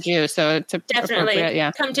 Yes. He was a Jew, so it's definitely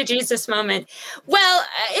come to Jesus moment. Well,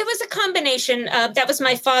 it was a combination of, that was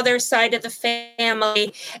my father's side of the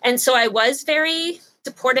family. And so I was very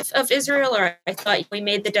supportive of Israel, or I thought we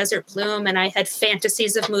made the desert bloom, and I had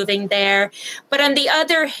fantasies of moving there. But on the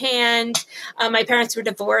other hand, my parents were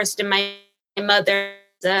divorced, and my mother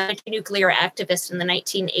a nuclear activist in the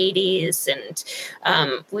 1980s, and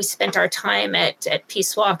we spent our time at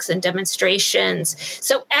peace walks and demonstrations.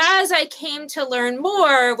 So as I came to learn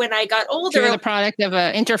more when I got older, you were the product of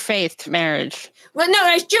an interfaith marriage. Well, no,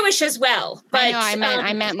 I was Jewish as well. But I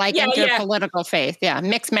meant like interpolitical faith. Yeah,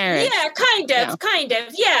 mixed marriage. Yeah, kind of.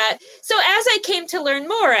 Yeah. So as I came to learn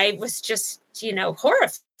more, I was just,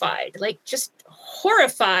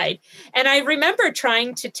 horrified. And I remember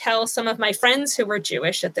trying to tell some of my friends who were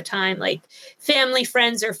Jewish at the time, like family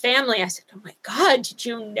friends or family, I said, "Oh my God, did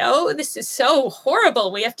you know? This is so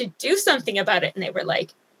horrible. We have to do something about it." And they were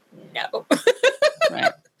like, "No."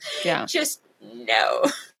 Right. Yeah. Just no.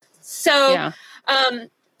 So,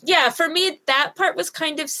 for me, that part was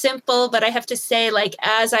kind of simple, but I have to say, like,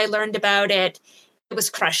 as I learned about it, it was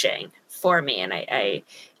crushing for me. And I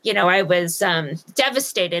I was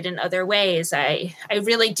devastated in other ways. I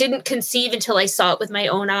really didn't conceive until I saw it with my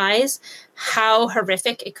own eyes how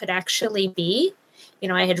horrific it could actually be.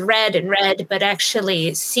 I had read and read, but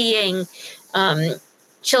actually seeing young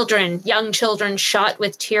children shot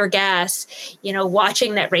with tear gas,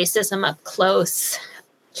 watching that racism up close,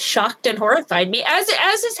 shocked and horrified me, as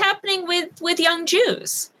is happening with young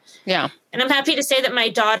Jews. Yeah. And I'm happy to say that my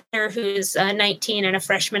daughter, who's 19 and a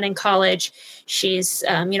freshman in college, she's,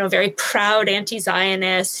 very proud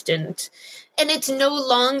anti-Zionist, and it's no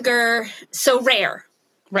longer so rare.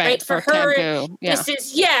 Right. For her, this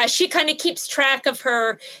is, she kind of keeps track of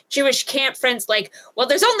her Jewish camp friends. Like, well,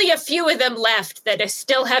 there's only a few of them left that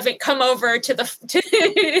still haven't come over to the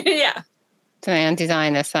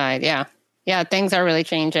anti-Zionist side. Yeah. Yeah. Things are really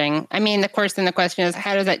changing. I mean, of course, then the question is,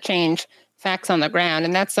 how does that change facts on the ground?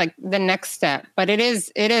 And that's like the next step. But it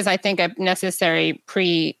is, I think, a necessary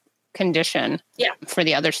precondition for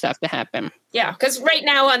the other stuff to happen. Yeah. Because right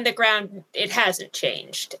now on the ground, it hasn't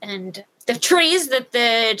changed. And the trees that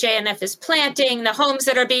the JNF is planting, the homes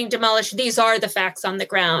that are being demolished, these are the facts on the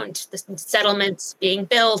ground, the settlements being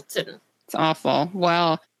built. And it's awful.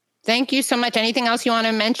 Well, thank you so much. Anything else you want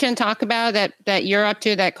to mention, talk about that you're up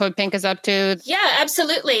to, that Code Pink is up to? Yeah,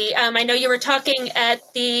 absolutely. I know you were talking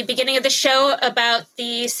at the beginning of the show about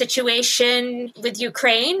the situation with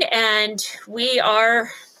Ukraine, and we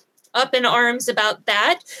are up in arms about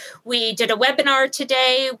that. We did a webinar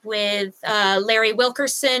today with Larry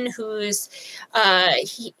Wilkerson, who's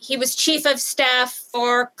he was chief of staff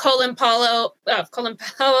for Colin Powell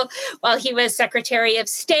while he was Secretary of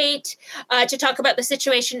State, to talk about the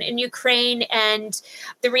situation in Ukraine and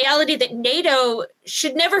the reality that NATO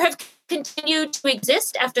should never have continued to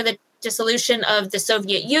exist after the dissolution of the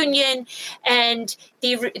Soviet Union, and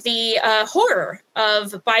the horror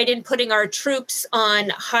of Biden putting our troops on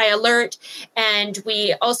high alert. And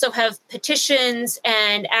we also have petitions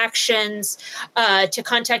and actions to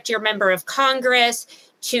contact your member of Congress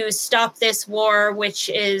to stop this war, which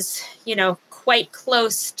is, quite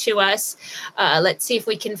close to us. Let's see if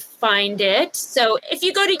we can find it. So if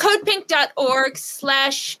you go to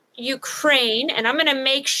codepink.org/Ukraine, and I'm going to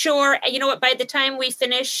make sure, by the time we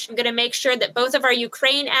finish, I'm going to make sure that both of our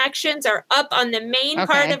Ukraine actions are up on the main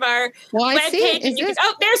part of our webpage.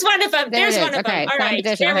 There's one of them. There's one of them. All right,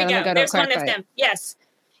 there we go. There's one of them. Yes.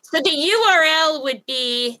 So the URL would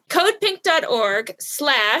be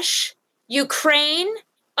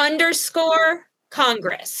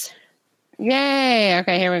codepink.org/Ukraine_Congress. Yay.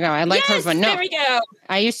 Okay, here we go. I like her one. No, there we go.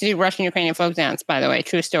 I used to do Russian Ukrainian folk dance, by the way.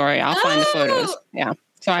 True story. I'll find the photos. Yeah.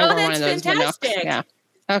 So I wore one of those. Fantastic. Yeah.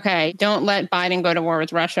 Okay. Don't let Biden go to war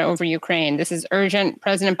with Russia over Ukraine. This is urgent.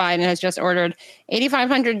 President Biden has just ordered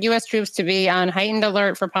 8,500 U.S. troops to be on heightened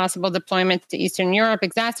alert for possible deployment to Eastern Europe,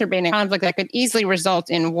 exacerbating a conflict that could easily result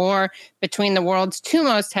in war between the world's two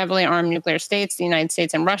most heavily armed nuclear states, the United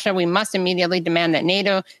States and Russia. We must immediately demand that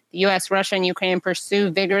NATO, the U.S., Russia, and Ukraine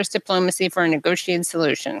pursue vigorous diplomacy for a negotiated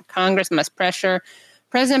solution. Congress must pressure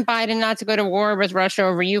President Biden not to go to war with Russia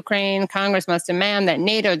over Ukraine. Congress must demand that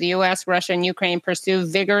NATO, the U.S., Russia, and Ukraine pursue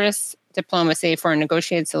vigorous diplomacy for a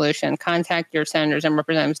negotiated solution. Contact your senators and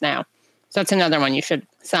representatives now. So that's another one you should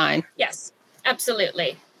sign. Yes,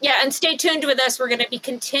 absolutely. Yeah, and stay tuned with us. We're going to be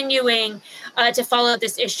continuing to follow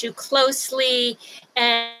this issue closely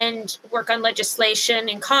and work on legislation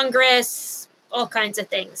in Congress, all kinds of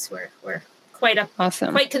things. We're quite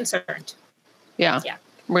concerned. Yeah.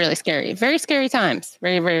 Really scary. Very scary times.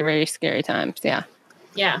 Very, very, very scary times. Yeah.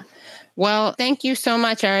 Yeah. Well, thank you so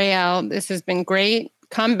much, Ariel. This has been great.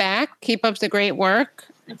 Come back. Keep up the great work.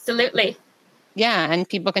 Absolutely. Yeah. And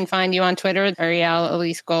people can find you on Twitter, Ariel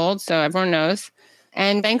Elise Gold, so everyone knows.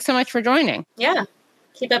 And thanks so much for joining. Yeah.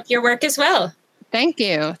 Keep up your work as well. Thank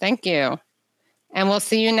you. Thank you. And we'll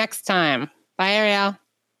see you next time. Bye, Ariel.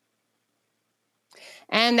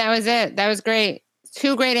 And that was it. That was great.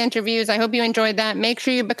 2 great interviews. I hope you enjoyed that. Make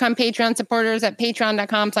sure you become Patreon supporters at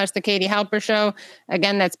patreon.com/The Katie Halper Show.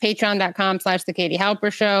 Again, that's patreon.com/The Katie Halper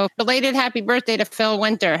Show. Belated happy birthday to Phil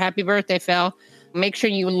Winter. Happy birthday, Phil. Make sure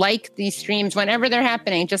you like these streams whenever they're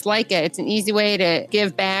happening. Just like it. It's an easy way to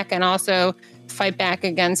give back and also fight back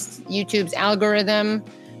against YouTube's algorithm.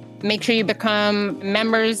 Make sure you become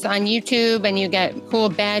members on YouTube and you get cool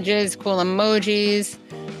badges, cool emojis.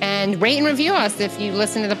 And rate and review us if you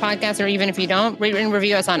listen to the podcast, or even if you don't, rate and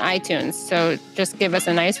review us on iTunes. So just give us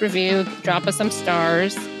a nice review, drop us some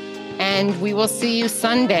stars, and we will see you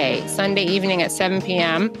Sunday evening at 7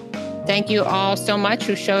 p.m. Thank you all so much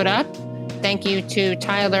who showed up. Thank you to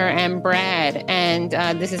Tyler and Brad. And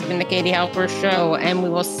this has been the Katie Halper Show, and we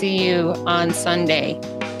will see you on Sunday.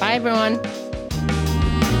 Bye, everyone.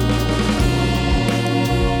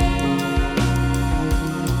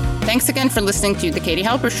 Thanks again for listening to The Katie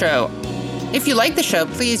Halper Show. If you like the show,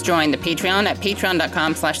 please join the Patreon at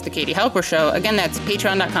patreon.com/The Katie Halper Show. Again, that's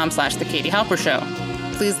patreon.com/The Katie Halper Show.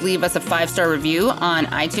 Please leave us a 5-star review on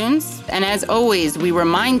iTunes. And as always, we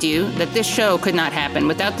remind you that this show could not happen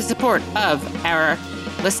without the support of our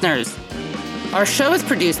listeners. Our show is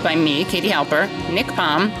produced by me, Katie Halper, Nick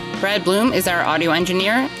Palm. Brad Bloom is our audio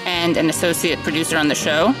engineer and an associate producer on the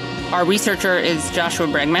show. Our researcher is Joshua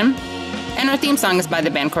Bregman. And our theme song is by the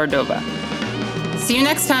band Cordova. See you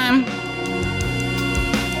next time.